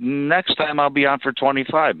 And next time I'll be on for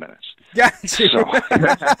 25 minutes. Gotcha.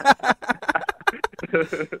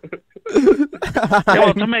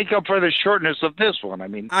 To make up for the shortness of this one, I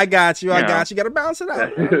mean. I got you. You got to balance it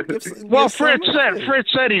out. Fritz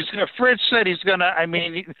said he's gonna. I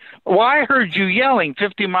mean, I heard you yelling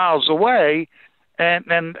 50 miles away, and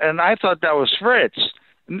I thought that was Fritz.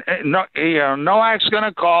 No, Noak's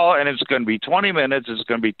gonna call, and it's gonna be 20 minutes. It's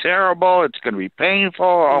gonna be terrible. It's gonna be painful.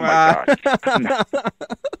 Oh my gosh.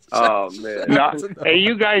 Oh man. No, hey,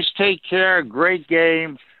 you guys take care. Great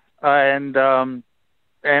game, and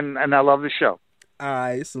I love the show. All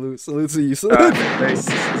right, salute to you. Salute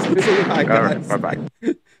to my guys. Bye bye.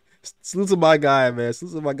 Salute to my guy, man.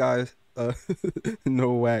 Salute to my guy.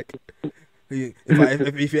 No whack.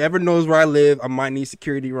 If you ever knows where I live, I might need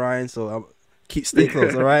security, Ryan. So stay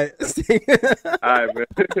close. All right. All right, man.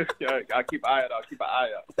 I'll keep an eye out.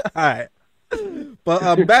 All right.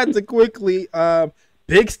 But back to Quickly.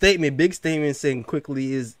 Big statement saying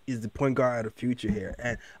Quickly is the point guard of the future here.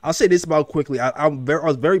 And I'll say this about Quickly. I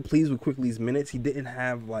was very pleased with Quickly's minutes. He didn't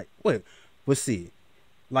have let's see.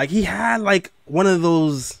 Like he had one of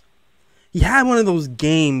those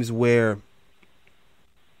games where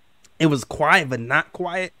it was quiet but not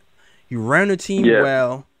quiet. He ran the team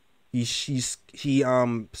well. He scored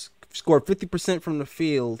 50% from the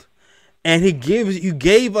field. And you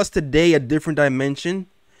gave us today a different dimension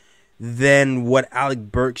than what Alec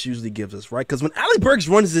Burks usually gives us, right? Because when Alec Burks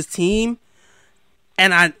runs this team,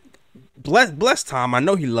 and I bless Tom, I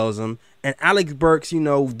know he loves him, and Alec Burks,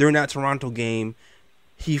 during that Toronto game,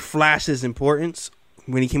 he flashed his importance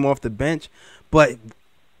when he came off the bench. But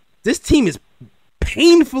this team is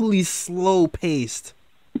painfully slow-paced.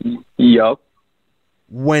 Yup.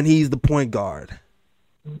 When he's the point guard.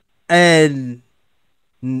 And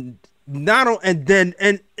it's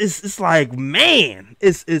like, man,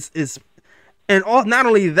 not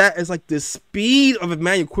only that, it's like the speed of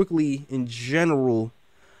Emmanuel Quickly in general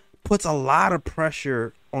puts a lot of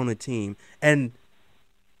pressure on the team, and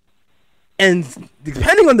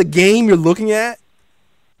depending on the game you're looking at,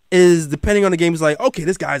 is like, okay,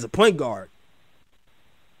 this guy's a point guard,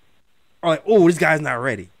 or like, oh, this guy's not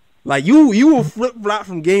ready. Like you will flip flop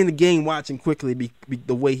from game to game watching Quickly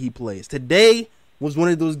the way he plays. Today was one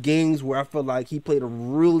of those games where I felt like he played a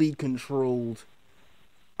really controlled,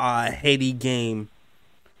 heady game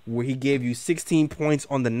where he gave you 16 points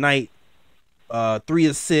on the night, 3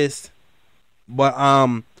 assists. But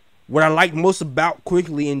what I like most about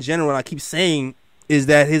Quickly in general, and I keep saying, is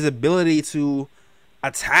that his ability to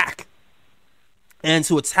attack and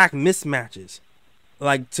to attack mismatches.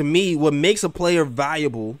 Like, to me, what makes a player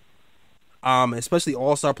valuable, especially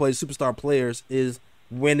all-star players, superstar players, is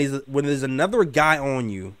when there's another guy on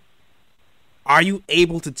you, are you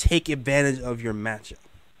able to take advantage of your matchup?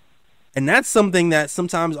 And that's something that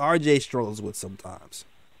sometimes RJ struggles with sometimes,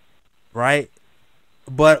 right?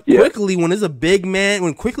 But Quickly, when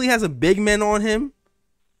Quickly has a big man on him,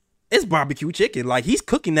 it's barbecue chicken. Like, he's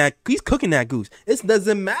cooking that goose. It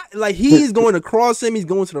doesn't matter. Like, he's going across him, he's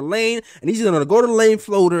going to the lane, and he's going to go to the lane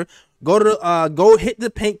floater, go hit the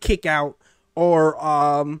paint kick out, or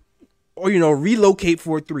relocate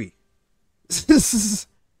for a 3.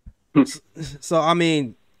 So I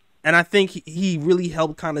mean, and I think he really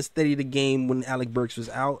helped kind of steady the game when Alec Burks was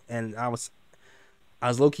out, and I was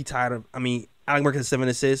low-key tired of. I mean, Alec Burks had 7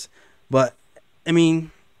 assists, but I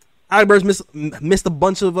mean, Alec Burks missed a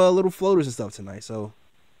bunch of little floaters and stuff tonight. So,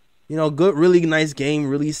 good, really nice game,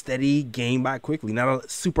 really steady game by Quickly. Not a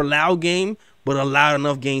super loud game, but a loud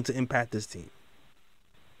enough game to impact this team.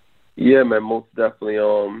 Yeah, man, most definitely.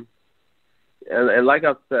 And like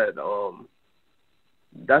I said,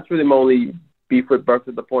 that's really my only beef with Burks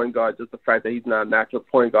at the point guard, just the fact that he's not a natural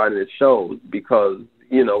point guard, and it shows because,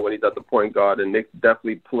 when he's at the point guard, and Knicks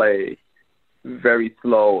definitely play very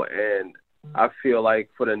slow, and I feel like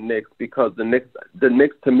for the Knicks, because the Knicks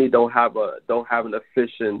to me don't have an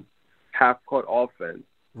efficient half court offense.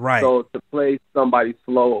 Right. So to play somebody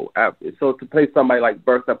slow, so to play somebody like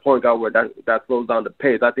Burks at point guard where that slows down the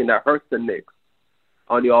pace, I think that hurts the Knicks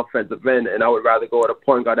on the offensive end, and I would rather go at a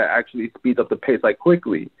point guard that actually speeds up the pace like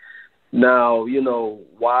quickly. Now,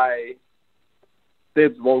 why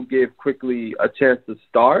Thibs won't give Quickly a chance to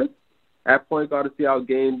start at point guard to see how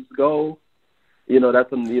games go.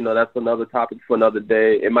 That's another topic for another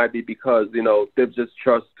day. It might be because Thibs just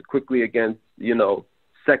trusts Quickly against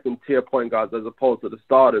second tier point guards as opposed to the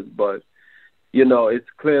starters. But it's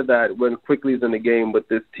clear that when Quickly's in the game with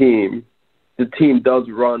this team, the team does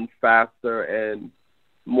run faster and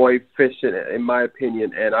more efficient, in my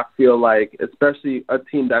opinion. And I feel like, especially a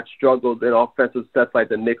team that struggles in offensive sets like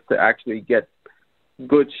the Knicks to actually get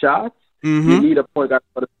good shots, you need a point guard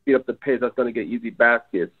to speed up the pace that's going to get easy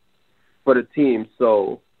baskets for the team.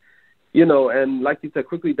 So, and like you said,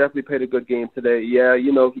 Quickly definitely played a good game today. Yeah,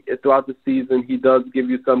 throughout the season, he does give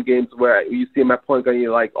you some games where you see him at point guard and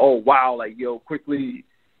you're like, oh, wow, Quickly,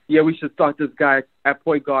 yeah, we should start this guy at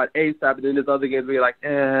point guard ASAP. And then there's other games where you're like,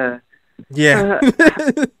 yeah,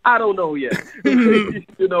 I don't know yet.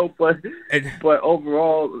 But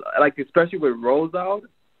overall, like especially with Rose out,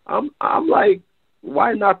 I'm like,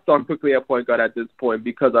 why not start Quickly at point guard at this point?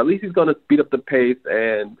 Because at least he's going to speed up the pace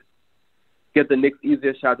and get the Knicks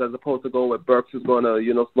easier shots as opposed to going with Burks, who's going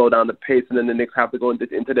to slow down the pace, and then the Knicks have to go into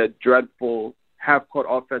their dreadful half court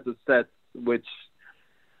offensive sets, which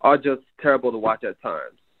are just terrible to watch at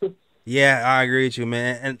times. Yeah, I agree with you,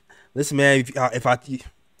 man. And listen, man, if I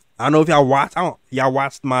don't know if y'all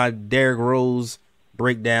watched my Derrick Rose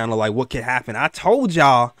breakdown of like what could happen. I told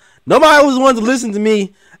y'all nobody was wanting to listen to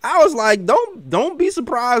me. I was like, don't be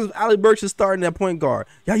surprised if Alec Burks is starting that point guard.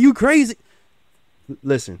 Yeah, you crazy?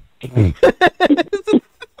 Listen. and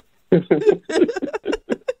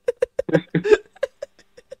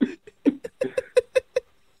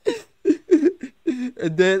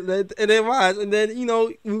then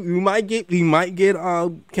we might get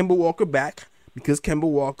Kemba Walker back. Because Kemba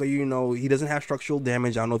Walker, he doesn't have structural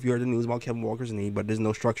damage. I don't know if you heard the news about Kemba Walker's knee, but there's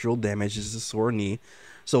no structural damage. It's a sore knee.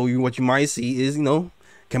 So what you might see is,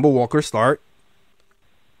 Kemba Walker start,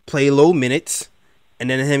 play low minutes, and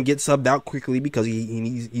then him get subbed out quickly because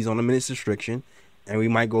he's on a minutes restriction. And we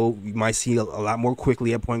might see a lot more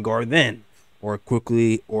Quickly at point guard then. Or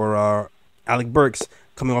Alec Burks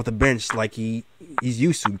coming off the bench like he's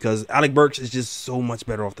used to. Because Alec Burks is just so much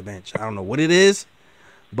better off the bench. I don't know what it is,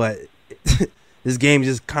 but this game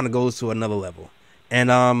just kind of goes to another level. And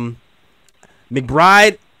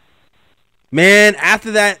McBride, man,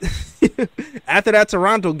 after that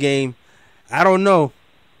Toronto game, I don't know.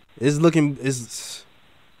 It's looking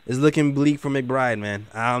bleak for McBride, man.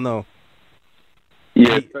 I don't know.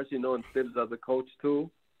 Yeah, especially knowing Thibs as a coach too.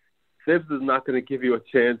 Thibs is not going to give you a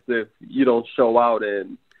chance if you don't show out.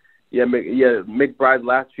 And McBride's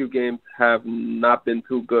last few games have not been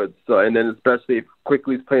too good. So, and then especially if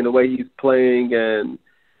Quickly's playing the way he's playing, and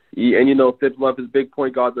Thibs one of his big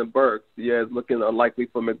point guards in Burks. Yeah, it's looking unlikely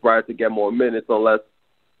for McBride to get more minutes unless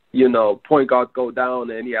point guards go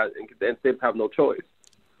down and Thibs have no choice.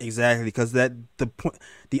 Exactly, because the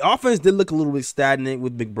offense did look a little bit stagnant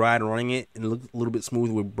with McBride running it, and it looked a little bit smooth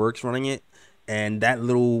with Burks running it. And that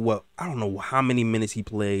little, I don't know how many minutes he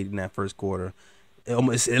played in that first quarter.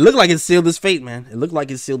 It looked like it sealed his fate, man. It looked like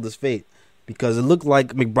it sealed his fate because it looked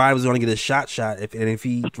like McBride was going to get a shot. If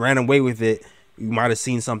he ran away with it, you might have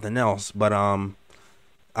seen something else. But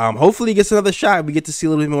hopefully he gets another shot. We get to see a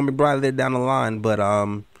little bit more McBride there down the line. But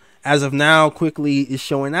as of now, Quickly is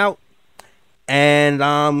showing out. And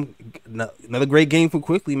another great game for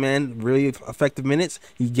Quickly, man. Really effective minutes.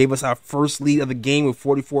 He gave us our first lead of the game with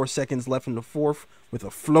 44 seconds left in the fourth with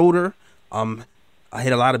a floater. I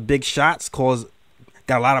hit a lot of big shots, got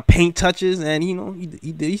a lot of paint touches, and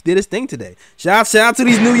he did his thing today. Shout out to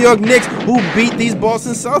these New York Knicks who beat these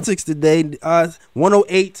Boston Celtics today,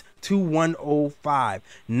 108-105.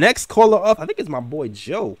 Next caller up, I think it's my boy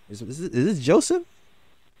Joe. Is this Joseph?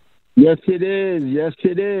 Yes, it is. Yes,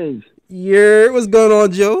 it is. Yeah, what's going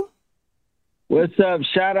on, Joe? What's up?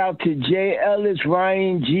 Shout out to Jay Ellis,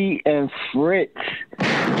 Ryan G, and Fritz.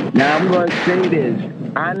 Now, I'm going to say this.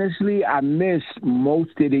 Honestly, I missed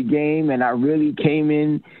most of the game, and I really came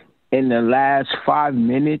in the last 5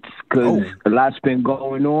 minutes because a lot's been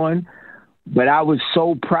going on. But I was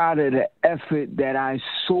so proud of the effort that I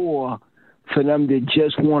saw for them to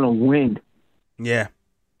just want to win. Yeah.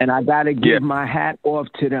 And I got to give my hat off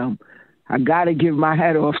to them. I got to give my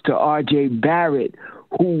hat off to R.J. Barrett,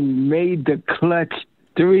 who made the clutch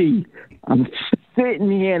three. I'm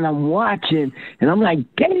sitting here and I'm watching, and I'm like,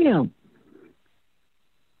 damn.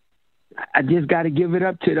 I just got to give it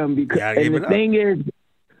up to them because. And the thing is,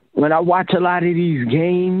 when I watch a lot of these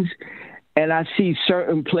games, and I see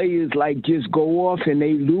certain players like just go off and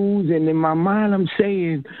they lose, and in my mind I'm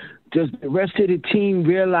saying, does the rest of the team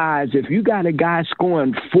realize if you got a guy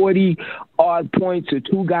scoring 40-odd points or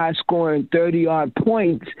two guys scoring 30-odd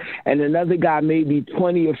points and another guy maybe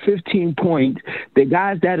 20 or 15 points, the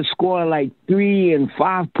guys that are scoring like 3 and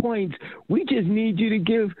 5 points, we just need you to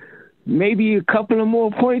give maybe a couple of more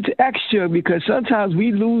points extra because sometimes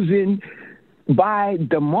we losing by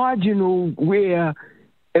the marginal where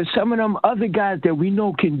if some of them other guys that we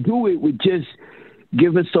know can do it would just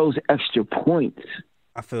give us those extra points.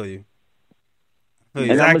 I feel you.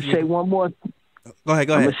 And I'm going to say one more. Go ahead.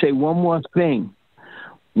 I'm going to say one more thing.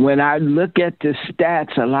 When I look at the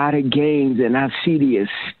stats, a lot of games, and I see the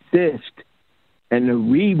assist and the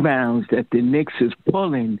rebounds that the Knicks is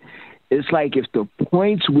pulling, it's like if the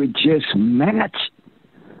points would just match.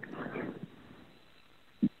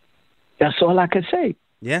 That's all I can say.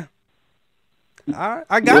 Yeah. All right.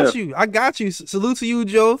 I got you. Salute to you,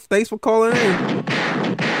 Joe. Thanks for calling in.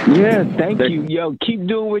 Yeah, thank you. Yo, keep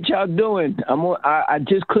doing what y'all doing. I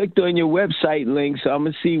just clicked on your website link, so I'm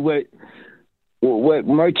gonna see what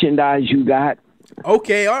merchandise you got.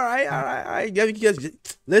 Okay, all right.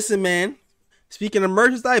 Listen, man. Speaking of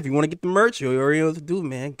merchandise, if you want to get the merch, you already know what to do,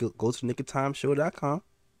 man. Go to knickoftime.show.com.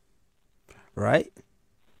 Right?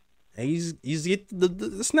 And you just get the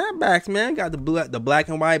snapbacks, man. Got the black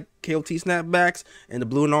and white KOT snapbacks and the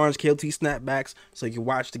blue and orange KOT snapbacks, so you can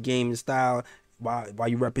watch the game in style while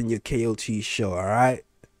you repping your KOT show. All right,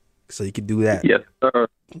 so you can do that. Yes, sir.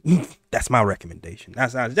 That's my recommendation.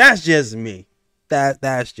 That's just me.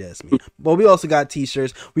 That's just me. But we also got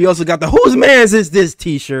t-shirts. We also got the Whose Man's Is This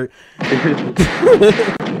t-shirt.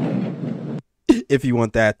 If you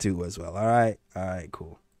want that too as well. All right,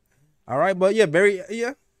 cool. All right, but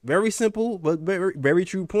very simple, but very, very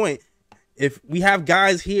true point. If we have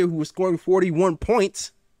guys here who are scoring 41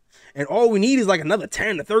 points, and all we need is like another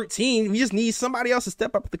 10 to 13, we just need somebody else to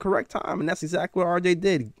step up at the correct time, and that's exactly what RJ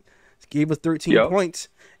did. He gave us 13 points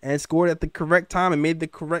and scored at the correct time and made the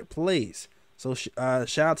correct plays. So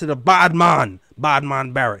shout out to the Bodman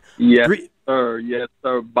Barrett. Yes, sir. Yes,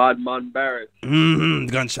 sir. Bodman Barrett.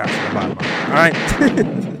 Gunshot for the Bodman. All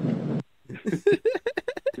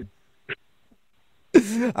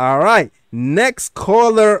right. All right. Next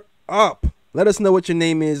caller up. Let us know what your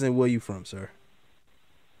name is and where you from, sir.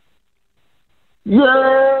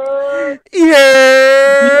 Yeah.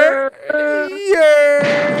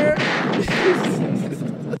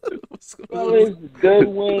 Fellas, good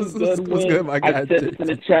win. Good, my guy. I said this in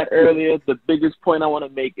the chat earlier. The biggest point I want to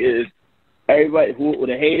make is everybody who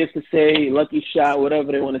the haters to say lucky shot,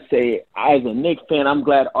 whatever they want to say. As a Knicks fan, I'm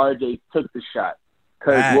glad RJ took the shot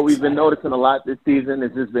because what we've been noticing a lot this season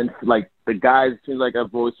has just been like the guys. It seems like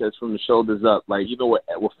I've always said from the shoulders up. Like even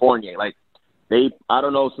with Fournier, like I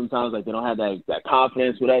don't know. Sometimes like they don't have that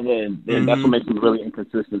confidence, whatever, and that's what makes them really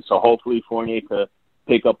inconsistent. So hopefully Fournier could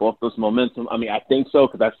pick up off this momentum. I mean, I think so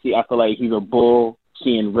because I feel like he's a bull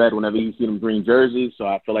seeing red whenever you see them green jerseys. So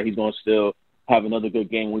I feel like he's going to still have another good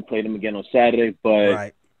game. We played him again on Saturday,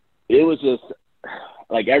 but it was just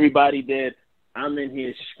like everybody did. I'm in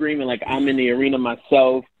here screaming like I'm in the arena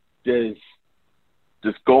myself, just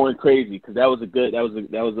going crazy because that was a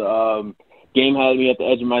game had me at the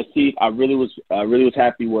edge of my seat. I really was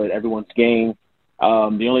happy with everyone's game. The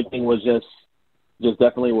only thing was just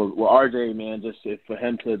definitely with RJ, man, just for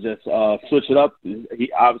him to just switch it up.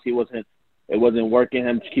 He obviously it wasn't working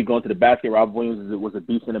him to keep going to the basket. Rob Williams was a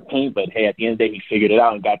beast in the paint, but hey, at the end of the day, he figured it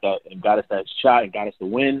out and got us that shot and got us the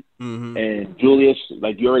win. And Julius,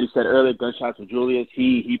 like you already said earlier, gunshots for Julius.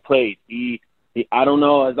 He played. He I don't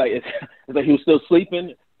know. It's like he was still sleeping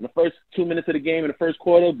in the first 2 minutes of the game in the first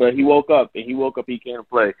quarter, but he woke up. He can't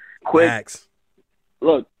play. Quick,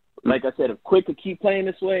 look. Like I said, if Quick could keep playing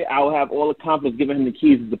this way, I will have all the confidence giving him the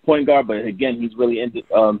keys as the point guard. But again, he's really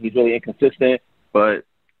inconsistent. But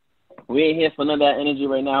we ain't here for none of that energy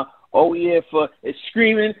right now. All we here for is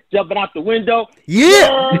screaming, jumping out the window.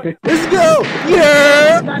 Yeah, let's go.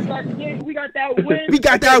 Yeah, we got that win. We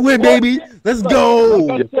got that win, baby. Let's go.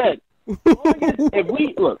 Like I said, if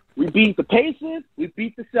we beat the Pacers, we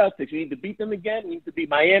beat the Celtics. We need to beat them again. We need to beat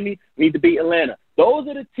Miami. We need to beat Atlanta. Those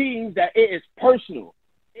are the teams that it is personal.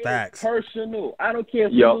 Facts. Personal. I don't care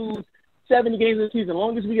if we lose 70 games in the season. As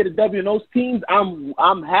long as we get a W in those teams,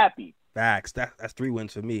 I'm happy. Facts. That's 3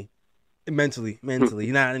 wins for me. Mentally.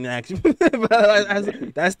 You're not in action.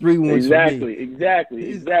 That's 3 wins for me.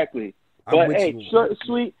 Exactly. But hey, short and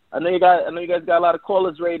sweet. I know you guys got a lot of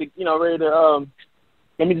callers ready to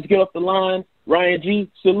let me just get off the line. Ryan G,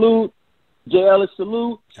 salute. J. Ellis,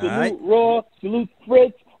 salute. Salute right. Raw. Salute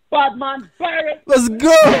Fritz. Badman Barrett. Let's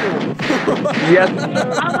go. Yes.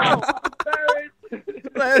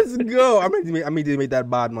 Let's go. I need to make that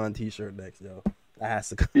Badman t-shirt next, yo. That has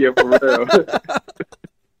to come. Yeah, for real.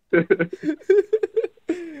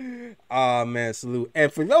 Oh, man, salute.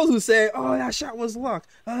 And for those who say, oh, that shot was luck.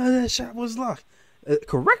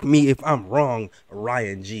 Correct me if I'm wrong,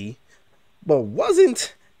 Ryan G. But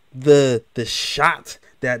wasn't the shot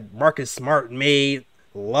that Marcus Smart made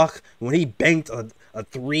luck when he banked a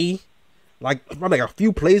three? Probably a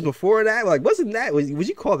few plays before that? Like, wasn't that, would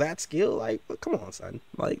you call that skill? Like, come on, son.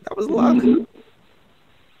 Like, that was luck.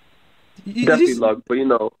 Definitely luck, but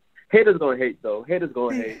haters gonna hate, though. Haters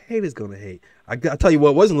gonna hate. Haters gonna hate. I tell you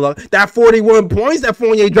what wasn't luck. That 41 points that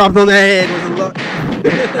Fournier dropped on that head wasn't luck.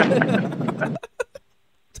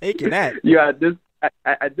 Taking that. Yeah,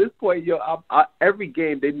 at this point, every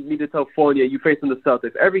game they need to tell Fournier you facing the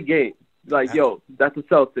Celtics. Every game, that's the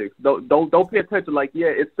Celtics. Don't pay attention. Like, yeah,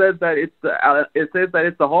 it says that it's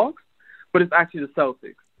the Hawks, but it's actually the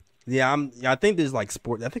Celtics. Yeah, I think there's like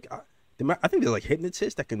sport. I think there's like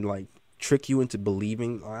hypnotists that can like trick you into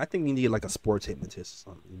believing. I think we need like a sports hypnotist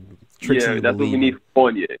or something. Yeah, that's what we need for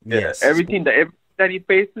Fournier. Yeah, yes, everything that he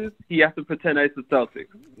faces, he has to pretend that it's the Celtics.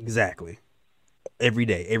 Exactly. Every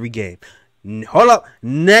day, every game. Hold up.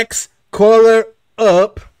 Next caller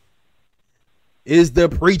up is the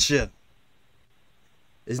preacher.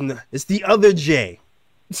 It's the other J.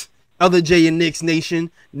 Other J in Knicks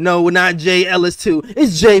Nation. No, not J Ellis too.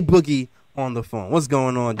 It's J Boogie on the phone. What's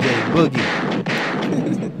going on, J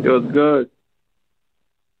Boogie? Yo, it's good.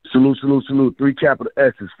 Salute. 3 capital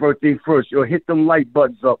S's. First thing first, hit them like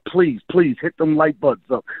buttons up. Please, hit them like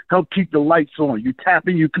buttons up. Help keep the lights on. You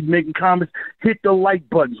tapping, you keep making comments. Hit the like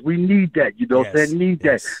buttons. We need that,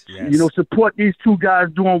 Yes. Support these two guys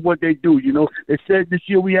doing what they do, They said this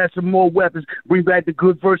year we had some more weapons. Bring back the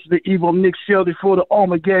good version of the evil Nick Shelby for the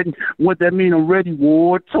Armageddon. What that mean? I'm ready,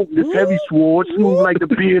 Ward. Toting this heavy sword. Smooth like the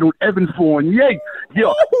beard on Evan Fournier.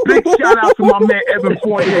 Yo, big shout out to my man Evan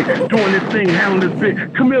Fournier doing this thing, handling this bit.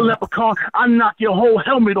 Come here, Leprechaun, I knock your whole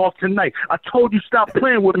helmet off tonight. I told you stop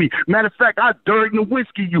playing with me. Matter of fact, I Dirk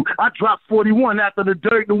Nowitzki you. I dropped 41 after the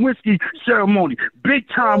Dirk Nowitzki ceremony. Big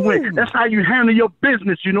time win. That's how you handle your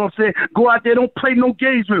business, you know what I'm saying? Go out there, don't play no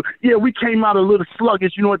games with them. Yeah, we came out a little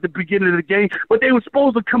sluggish, at the beginning of the game, but they were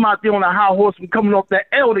supposed to come out there on a high horse from coming off that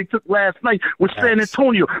L they took last night with San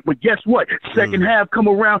Antonio. But guess what? Second half come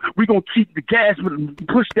around, we're going to keep the gas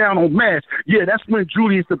push down on mass. Yeah, that's when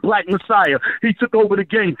Julius, the Black Messiah, he took over the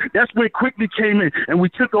game. That's when Quickly came in and we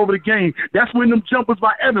took over the game. That's when them jumpers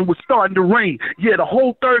by Evan was starting to rain. Yeah, the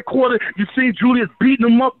whole third quarter, you see Julius beating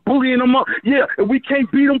them up, bullying them up. Yeah, if we can't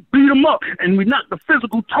beat them up. And we knocked the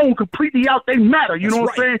physical tone completely out. They matter, you know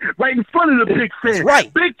what I'm saying? Right in front of the big fans. That's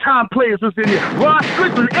right. Big time players was in there. Rod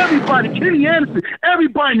Strickland, everybody, Kenny Anderson,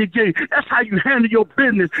 everybody in the game. That's how you handle your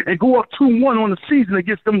business and go up 2-1 on the season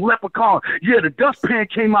against them Leprechauns. Yeah, the dustpan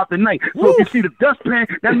came out tonight. So if you see the dustpan,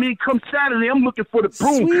 that means come Saturday, I'm looking for the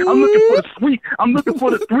broom. Sweet. I'm looking for the sweep. I'm looking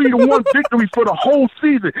for the 3-1 victory for the whole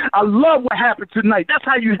season. I love what happened tonight. That's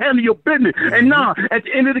how you handle your business. And now, at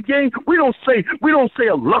the end of the game, we don't say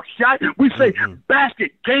a luck shot. We say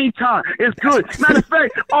basket, game time. It's good. Matter of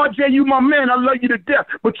fact, RJ, you my man. I love you to death,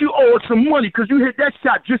 but you owe us some money because you hit that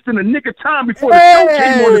shot just in the nick of time before the show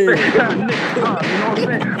came on the thing. Yeah, nick of time, you know what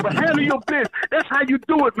I'm saying? But handle your business. That's how you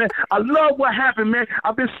do it, man. I love what happened, man.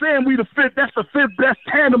 I've been saying we the fifth. That's the fifth best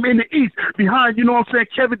tandem in the East behind, you know what I'm saying,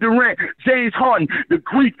 Kevin Durant, James Harden, the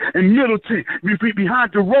Greek, and Middleton.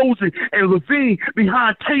 Behind DeRozan and Levine,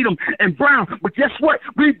 behind Tatum and Brown. But guess what?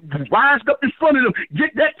 We rised up in front of them.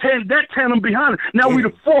 Get that tandem behind them. Now we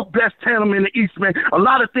the fourth best tandem in the East, man. A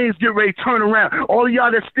lot of things get ready to turn around. All of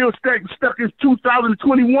y'all that still stuck in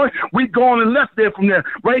 2021, we gone and left there from there.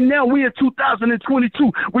 Right now, we in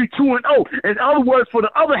 2022. We 2-0. In other words, for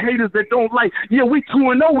the other haters that don't like, yeah, we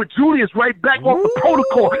 2-0 with Julius right back off the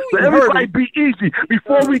protocol. So everybody be easy.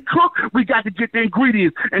 Before we cook, we got to get the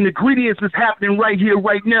ingredients. And the ingredients is happening right here,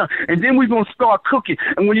 right now. And then we're going to start cooking.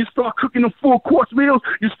 And when you start cooking the full course meals,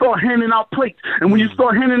 you start handing out plates. And when you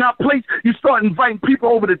start handing out plates, you start inviting people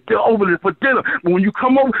over for dinner. But when you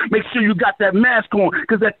come over, make sure you got that mask on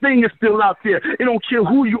because that thing is still out there. It don't care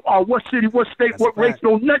who you are, what city, what state, what race,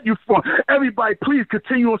 no nut you from. Everybody, please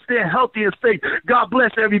continue on staying healthy and safe. God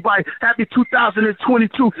bless everybody. Happy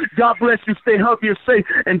 2022. God bless you. Stay healthy and safe.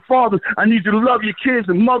 And fathers, I need you to love your kids. kids,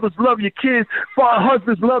 and mothers love your kids.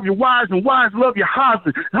 Husbands love your wives, and wives love your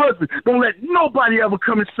husbands. Don't let nobody ever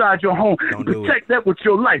come inside your home. Protect that with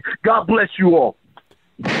your life. God bless you all.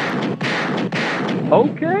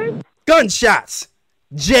 Okay. Gunshots.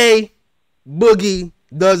 Jay Boogie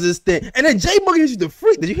does his thing. And then Jay Boogie hits you the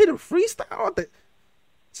free. Did you hear the freestyle?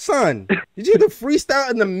 Son, did you hear the freestyle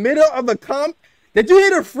in the middle of the comp? Did you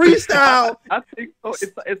hear the freestyle? I think so.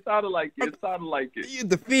 It sounded like it.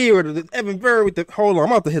 The fear, the Evan Berry with the. Hold on,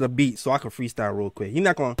 I'm about to hit a beat so I can freestyle real quick. You're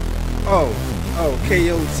not going. Oh,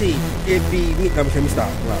 KOT. It be me. Let me stop.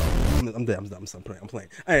 Wow. I'm dead. I'm playing.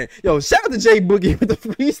 Hey, yo, shout out to Jay Boogie with the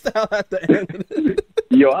freestyle at the end.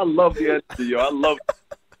 Yo, I love the answer. Yo, I love.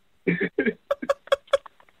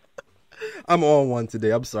 I'm on one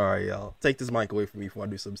today. I'm sorry, y'all. Take this mic away from me before I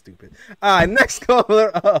do something stupid. All right, next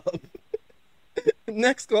caller up.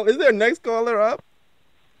 Next call. Is there a next caller up?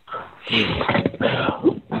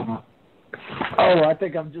 Oh, I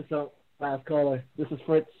think I'm just a last caller. This is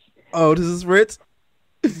Fritz. Oh, this is Fritz?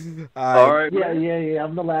 All right. Yeah.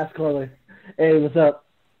 I'm the last caller. Hey, what's up?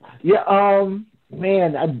 Yeah,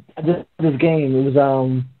 man, I just this game. It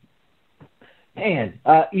was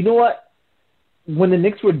you know what? When the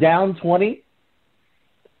Knicks were down 20,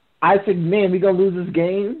 I said, man, we gonna lose this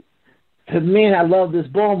game. Cause man, I love this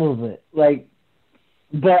ball movement. Like,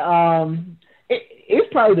 but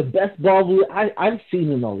it's probably the best ball movement I've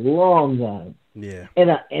seen in a long time. Yeah. In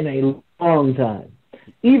a long time,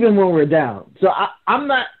 even when we're down. So I'm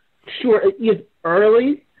not sure if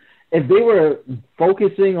early if they were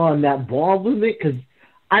focusing on that ball movement because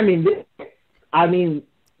I mean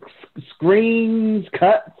screens,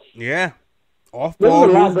 cuts. Yeah. Off ball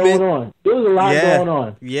movement. There was a lot going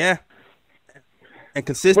on. Yeah. And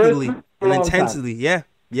consistently and intensely. Yeah.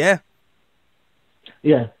 Yeah.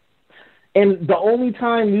 Yeah. And the only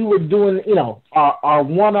time we were doing, our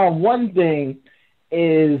one-on-one thing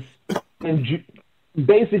is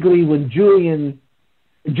basically when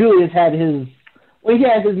Julius had his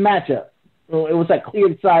matchup. It was like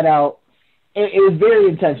cleared side out. It was very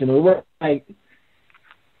intentional. It was like,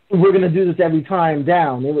 we're going to do this every time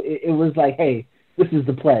down. It was like, hey, this is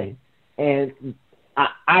the play. And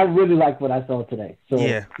I really like what I saw today. So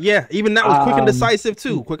Yeah. Even that was quick and decisive,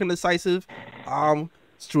 too. Quick and decisive.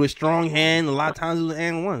 Through a strong hand. A lot of times it was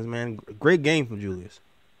and ones, man. Great game from Julius.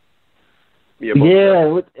 Yeah. It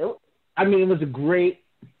was a great.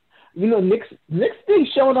 Knicks been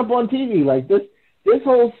showing up on TV like this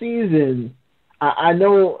whole season. I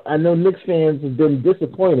know Knicks fans have been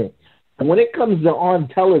disappointed. When it comes to on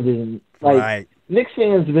television, Knicks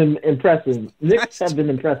fans have been impressing. Knicks have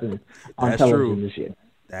been impressing on television this year.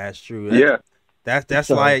 That's true.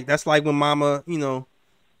 That's like when Mama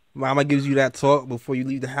gives you that talk before you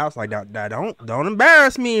leave the house. Like that. Don't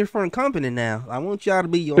embarrass me in front of company now. I want y'all to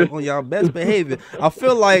be on y'all best behavior. I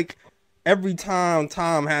feel like every time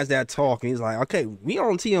Tom has that talk, and he's like, okay, we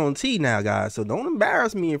on T now, guys. So don't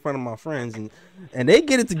embarrass me in front of my friends. And they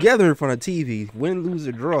get it together in front of TV. Win, lose,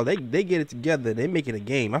 or draw. They get it together. They make it a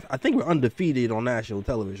game. I think we're undefeated on national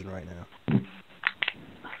television right now.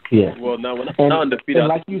 Yeah. Well, now we're not undefeated. And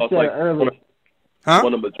like you said earlier.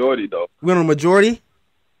 Won a majority, though. We won a majority?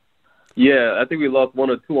 Yeah, I think we lost 1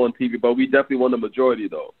 or 2 on TV, but we definitely won the majority,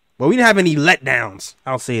 though. Well, we didn't have any letdowns.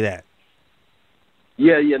 I'll say that.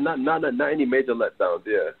 Yeah, not any major letdowns,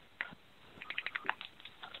 yeah.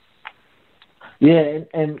 Yeah,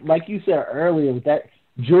 and like you said earlier, with that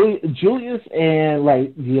Julius and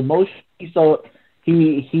like the emotion, so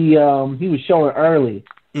he was showing early.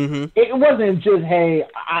 Mm-hmm. It wasn't just, hey,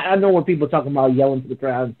 I know when people talking about yelling to the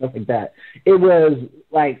crowd and stuff like that. It was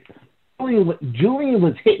like Julian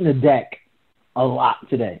was hitting the deck a lot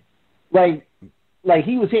today. Like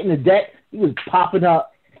he was hitting the deck, he was popping up.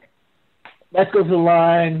 Let's go to the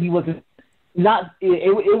line. He wasn't not.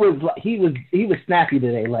 It was like he was snappy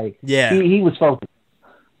today. Like he was focused,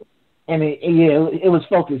 and it was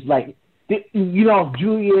focused. Like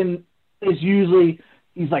Julian is usually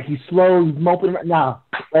he's slow, he's moping. Now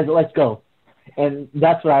let's go, and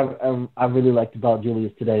that's what I really liked about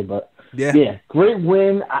Julius today. But yeah, great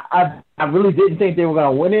win. I really didn't think they were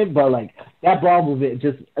gonna win it, but like that ball movement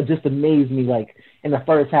just amazed me. Like in the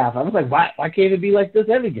first half, I was like, why can't it be like this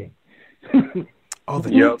every game? The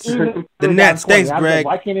Nets. Thanks, Greg.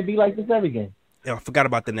 Why can't it be like this every game? Yeah, I forgot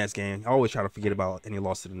about the Nets game. I always try to forget about any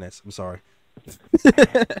loss to the Nets. I'm sorry.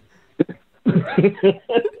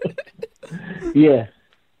 Yeah.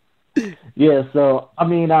 So I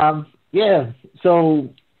mean, So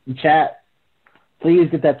chat, please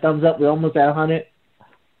get that thumbs up. We're almost at 100.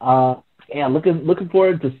 Looking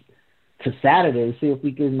forward to Saturday. See if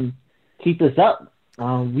we can keep this up.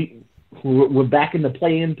 We're back in the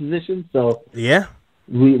play-in position, so yeah,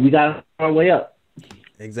 we got our way up.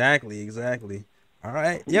 Exactly. All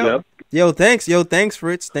right, yo, thanks,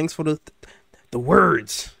 Fritz. Thanks for the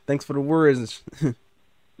words. Thanks for the words.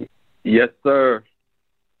 Yes, sir.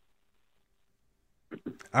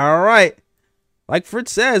 All right, like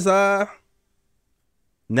Fritz says, now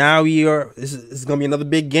this is gonna be another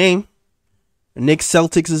big game. Knicks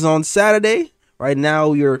Celtics is on Saturday. Right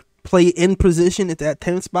now, you're play in position at that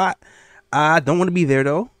 10th spot. I don't want to be there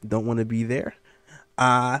though. Don't want to be there.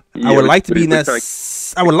 I would like to be in that.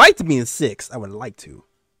 I would like to be in 6. I would like to.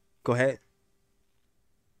 Go ahead.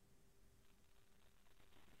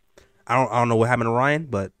 I don't know what happened to Ryan,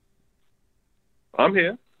 but I'm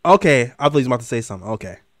here. Okay, I thought he was about to say something.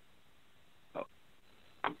 Okay.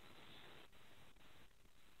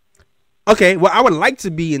 Okay, well, I would like to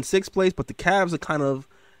be in 6th place, but the Cavs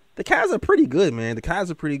are pretty good, man. The Cavs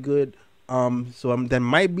are pretty good. So there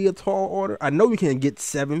might be a tall order. I know we can get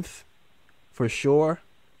 7th for sure.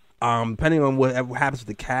 Depending on what happens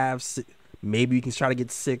with the Cavs, maybe we can try to get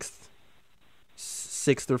 6th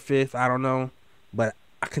or 5th. I don't know, but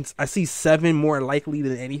I see 7 more likely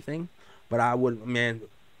than anything. But you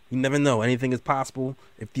never know. Anything is possible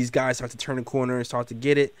if these guys start to turn the corner and start to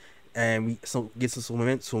get it. And we get some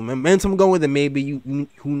momentum going, then maybe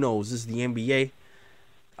who knows? This is the NBA.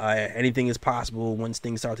 Anything is possible once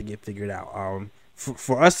things start to get figured out.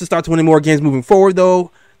 For us to start to winning more games moving forward, though,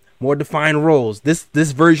 more defined roles. This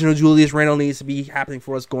version of Julius Randle needs to be happening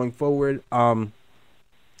for us going forward.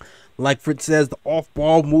 Like Fritz says, the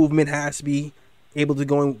off-ball movement has to be able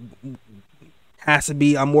to has to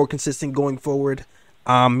be more consistent going forward.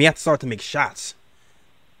 You have to start to make shots.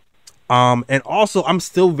 And also, I'm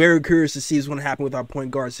still very curious to see what's going to happen with our point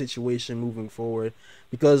guard situation moving forward,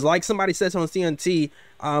 because like somebody says on CNT,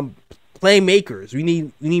 playmakers. We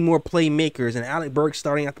need more playmakers, and Alec Burks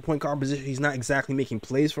starting at the point guard position, he's not exactly making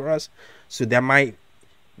plays for us, so that might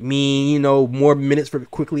mean more minutes for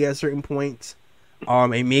quickly at certain points,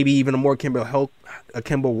 and maybe even a more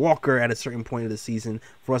Kemba Walker at a certain point of the season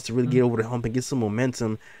for us to really get over the hump and get some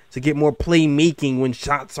momentum to get more playmaking when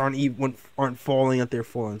shots aren't falling like they're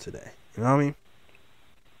falling today. You know what I mean?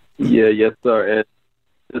 Yeah, yes, sir. And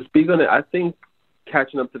to speak on it, I think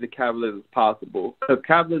catching up to the Cavaliers is possible, because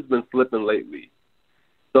Cavaliers been slipping lately.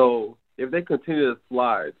 So if they continue to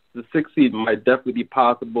slide, the 6th seed might definitely be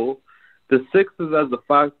possible. The Sixers as the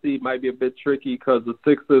 5th seed might be a bit tricky, because the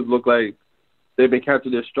Sixers look like they've been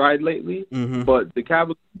catching their stride lately. Mm-hmm. But the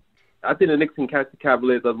Cavaliers, I think the Knicks can catch the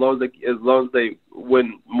Cavaliers as long as they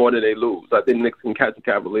win more than they lose. I think the Knicks can catch the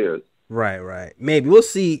Cavaliers. Right. Maybe we'll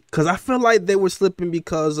see, because I feel like they were slipping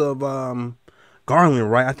because of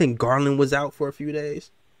Garland, right? I think Garland was out for a few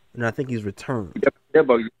days, and I think he's returned. Yeah,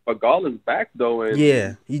 but Garland's back though, and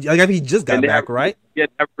he just got back, right? Yeah,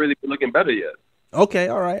 they haven't really been looking better yet. Okay,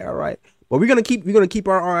 all right. Well, we're gonna keep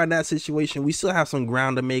our eye on that situation. We still have some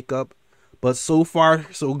ground to make up, but so far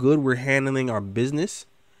so good. We're handling our business,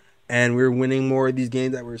 and we're winning more of these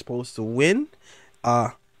games that we're supposed to win.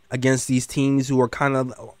 Against these teams who are kind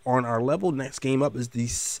of on our level. Next game up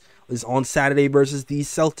is on Saturday versus the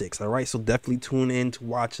Celtics. All right, so definitely tune in to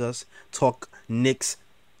watch us talk Knicks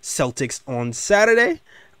Celtics on Saturday.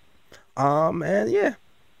 And yeah,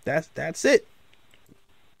 that's it.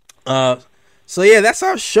 So yeah, that's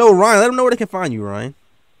our show. Ryan, let them know where they can find you, Ryan.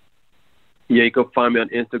 Yeah, you can find me on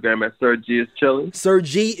Instagram at Sir G is Chillin'. Sir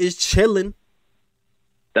G is Chillin'.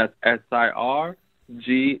 That's SIR.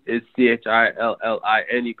 G is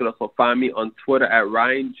CHILLIN. You can also find me on Twitter at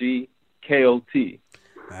RyanGKOT.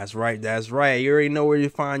 That's right. You already know where you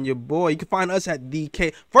find your boy. You can find us at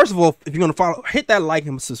DK. First of all, if you're gonna follow, hit that like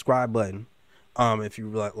and subscribe button. If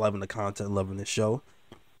you're loving the content, loving the show,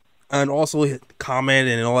 and also hit comment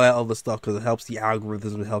and all that other stuff, because it helps the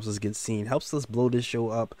algorithm, it helps us get seen, helps us blow this show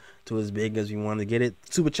up to as big as we want to get it.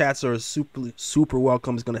 Super chats are super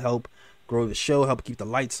welcome. It's gonna help grow the show, help keep the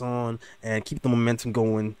lights on, and keep the momentum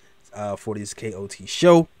going for this KOT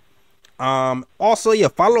show. Also, yeah,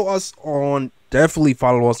 definitely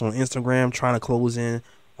follow us on Instagram. Trying to close in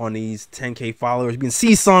on these 10K followers. We've been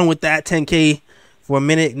seesawing with that 10K for a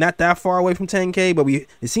minute. Not that far away from 10K, but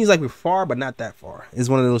it seems like we're far, but not that far. It's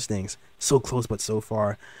one of those things. So close, but so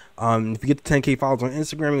far. If you get the 10K followers on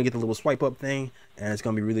Instagram, you get the little swipe up thing, and it's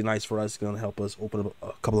going to be really nice for us. It's going to help us open up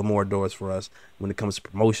a couple of more doors for us when it comes to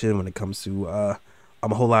promotion, when it comes to a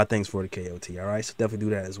whole lot of things for the KOT. All right, so definitely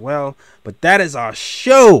do that as well. But that is our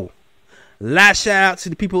show. Last shout out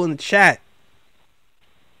to the people in the chat.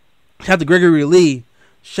 Shout out to Gregory Lee.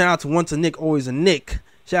 Shout out to Once a Nick, Always a Nick.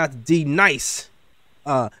 Shout out to D Nice.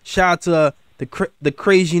 Shout out to the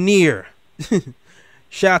Crazy Near.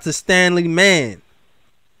 Shout out to Stanley Man.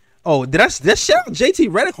 Oh, did I shout out JT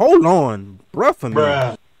Redick? Hold on, bruh, for me.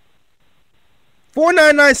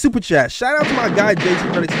 499 super chat. Shout out to my guy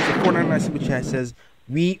JT Redick. 499 super chat says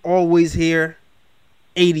we always here.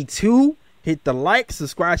 82. Hit the like,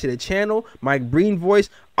 subscribe to the channel. Mike Breen voice.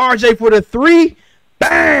 RJ for the 3.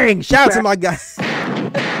 Bang! Shout out to my guy.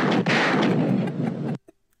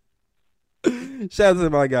 Shout out to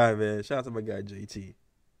my guy, man. Shout out to my guy JT.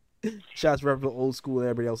 Shout out to Reverend Old School.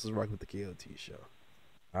 Everybody else is rocking with the KOT show.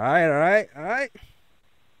 All right.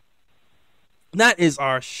 That is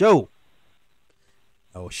our show.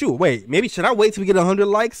 Oh, shoot. Wait. Maybe should I wait till we get 100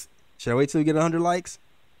 likes? Should I wait till we get 100 likes?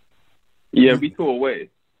 Yeah, we 2 away.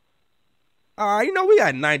 We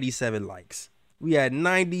got 97 likes. We had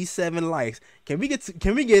 97 likes. Can we get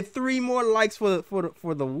 3 more likes for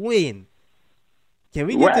the win? Can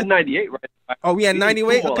we get We're at 98 right now. Oh, we had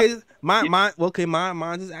 98. Okay,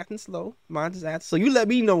 mine's just acting slow. So you let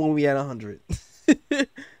me know when we at 100.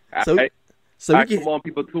 So right, come on,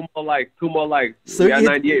 people. 2 more likes. So we got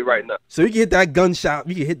 98 right now. So you can hit that gunshot.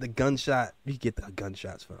 You can hit the gunshot. You can get the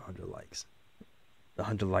gunshots for 100 likes. The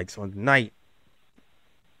 100 likes on the night.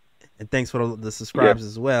 And thanks for the subscribers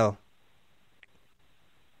as well.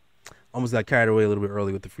 Almost got carried away a little bit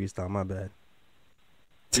early with the freestyle. My bad.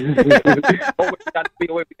 We got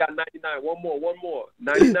 99. One more.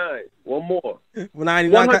 99. One more.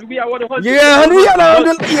 99. 100. We got 100. Yeah, we got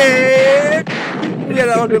 100. Yeah. We got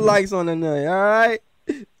 100 likes on the night. All right.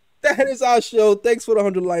 That is our show. Thanks for the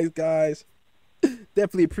 100 likes, guys.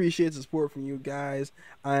 Definitely appreciate the support from you guys.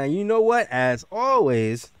 And you know what? As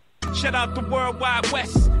always, shout out the Worldwide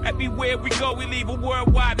West. Everywhere we go, we leave a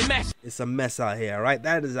worldwide mess. It's a mess out here, all right?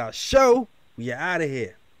 That is our show. We are out of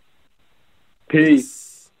here.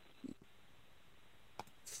 Peace.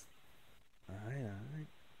 All right.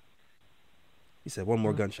 He said one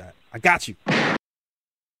more gunshot. I got you.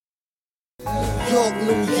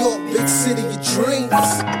 New York, big city of dreams.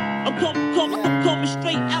 I'm coming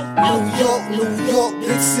straight out. New York,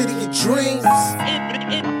 big city of dreams.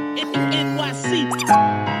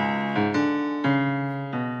 NYC.